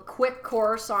quick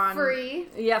course on... Free.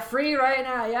 Yeah, free right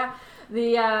now, yeah.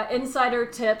 The insider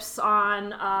tips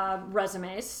on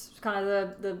resumes. Kind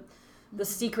of the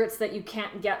secrets that you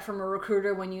can't get from a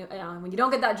recruiter when you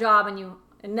don't get that job and you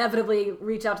inevitably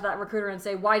reach out to that recruiter and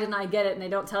say, why didn't I get it? And they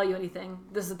don't tell you anything.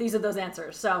 These are those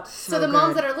answers. So the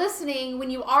moms that are listening, when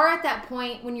you are at that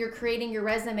point when you're creating your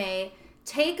resume,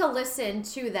 take a listen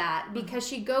to that, because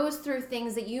she goes through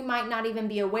things that you might not even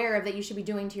be aware of that you should be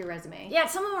doing to your resume. Yeah,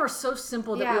 some of them are so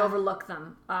simple that we overlook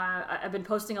them. I've been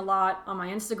posting a lot on my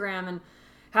Instagram, and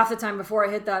half the time before I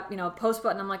hit that post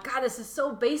button, I'm like, God, this is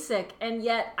so basic, and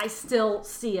yet I still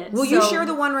see it. Will you share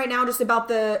the one right now just about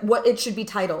what it should be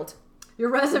titled? Your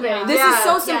resume. Yeah. This is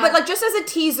so simple, but like just as a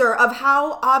teaser of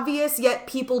how obvious yet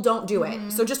people don't do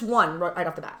it. So just one right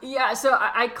off the bat. Yeah, so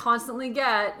I constantly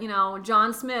get,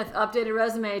 John Smith, updated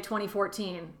resume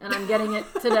 2014, and I'm getting it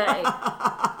today.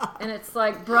 And it's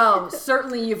like, bro,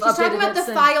 certainly you've She's updated talking about it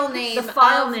the file name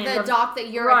of the doc that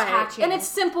you're attaching. And it's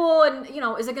simple, and,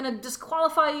 is it going to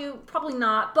disqualify you? Probably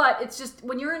not, but it's just,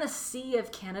 when you're in a sea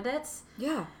of candidates.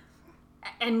 Yeah.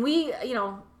 And we,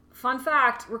 fun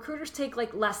fact, recruiters take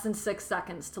like less than 6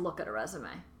 seconds to look at a resume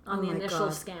on the initial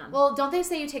scan. Well, don't they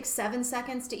say you take 7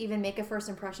 seconds to even make a first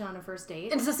impression on a first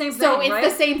date? It's the same thing, So it's right?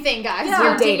 the same thing, guys.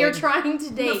 Yeah. You're trying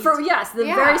to date.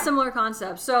 Very similar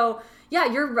concept. So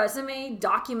yeah, your resume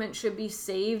document should be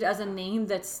saved as a name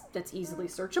that's easily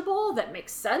searchable, that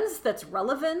makes sense, that's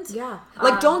relevant. Yeah.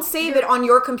 Like, don't save it on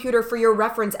your computer for your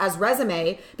reference as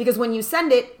resume, because when you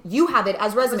send it, you have it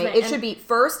as resume. It should be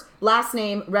first, last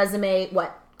name, resume,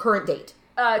 current date.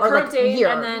 Current date, year.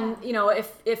 And then,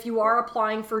 if you are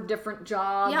applying for different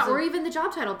jobs. Yeah, or even the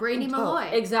job title, Brandy Malloy.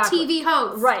 Exactly. TV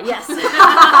host. Right, yes.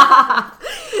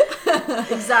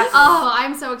 Exactly. Oh,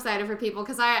 I'm so excited for people,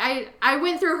 because I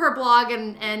went through her blog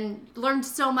and learned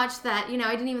so much that,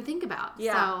 I didn't even think about.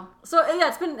 Yeah. So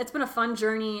yeah, it's been a fun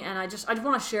journey, and I just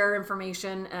want to share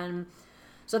information. And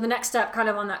so the next step kind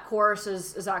of on that course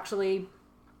is actually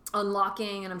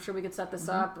unlocking, and I'm sure we could set this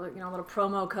up, like, a little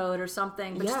promo code or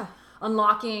something, but Yeah. just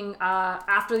unlocking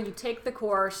after you take the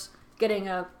course, getting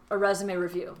a resume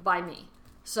review by me.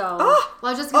 So Well, I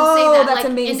was just going to say that, that's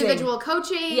like, amazing. individual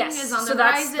coaching is on the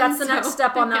horizon. That's the next so-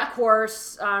 step on that Yeah.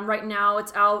 course. Right now,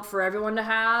 it's out for everyone to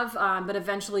have, but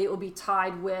eventually it will be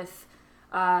tied with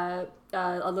a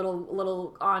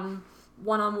little on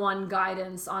one-on-one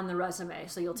guidance on the resume.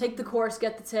 So you'll take the course,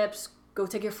 get the tips, go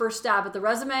take your first stab at the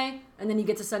resume, and then you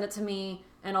get to send it to me,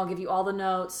 and I'll give you all the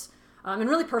notes and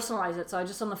really personalize it. So I was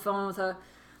just on the phone with a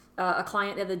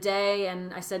client the other day,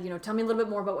 and I said, tell me a little bit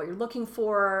more about what you're looking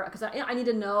for, because I need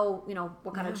to know,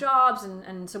 what kind of jobs,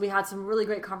 and so we had some really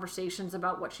great conversations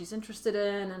about what she's interested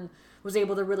in, and was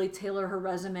able to really tailor her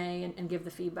resume and give the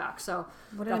feedback. So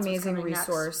What an that's what's amazing coming next.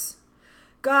 resource.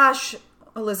 Gosh,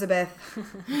 Elizabeth,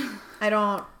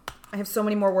 I have so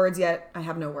many more words, yet I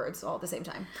have no words all at the same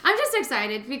time. I'm just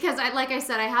excited because, like I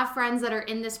said, I have friends that are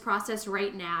in this process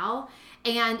right now,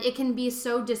 and it can be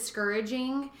so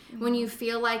discouraging when you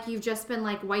feel like you've just been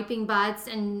like wiping butts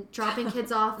and dropping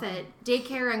kids off at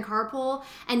daycare and carpool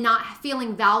and not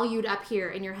feeling valued up here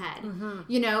in your head,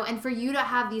 and for you to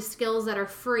have these skills that are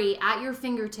free at your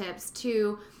fingertips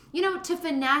to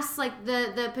finesse like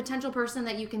the potential person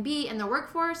that you can be in the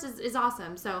workforce is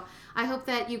awesome. So I hope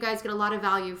that you guys get a lot of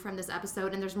value from this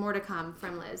episode, and there's more to come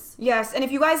from Liz. Yes, and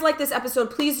if you guys like this episode,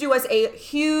 please do us a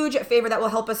huge favor that will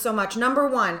help us so much. Number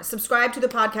 1, subscribe to the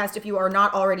podcast if you are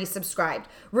not already subscribed.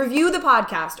 Review the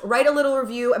podcast. Write a little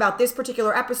review about this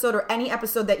particular episode or any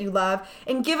episode that you love,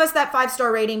 and give us that 5-star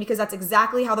rating, because that's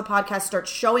exactly how the podcast starts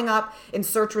showing up in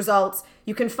search results.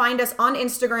 You can find us on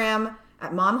Instagram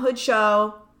at Momhood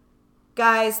Show.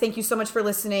 Guys, thank you so much for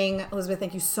listening. Elizabeth,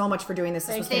 thank you so much for doing this.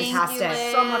 This was Thank you, fantastic.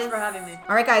 Liz. So much for having me.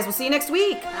 All right, guys, we'll see you next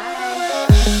week.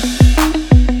 Bye.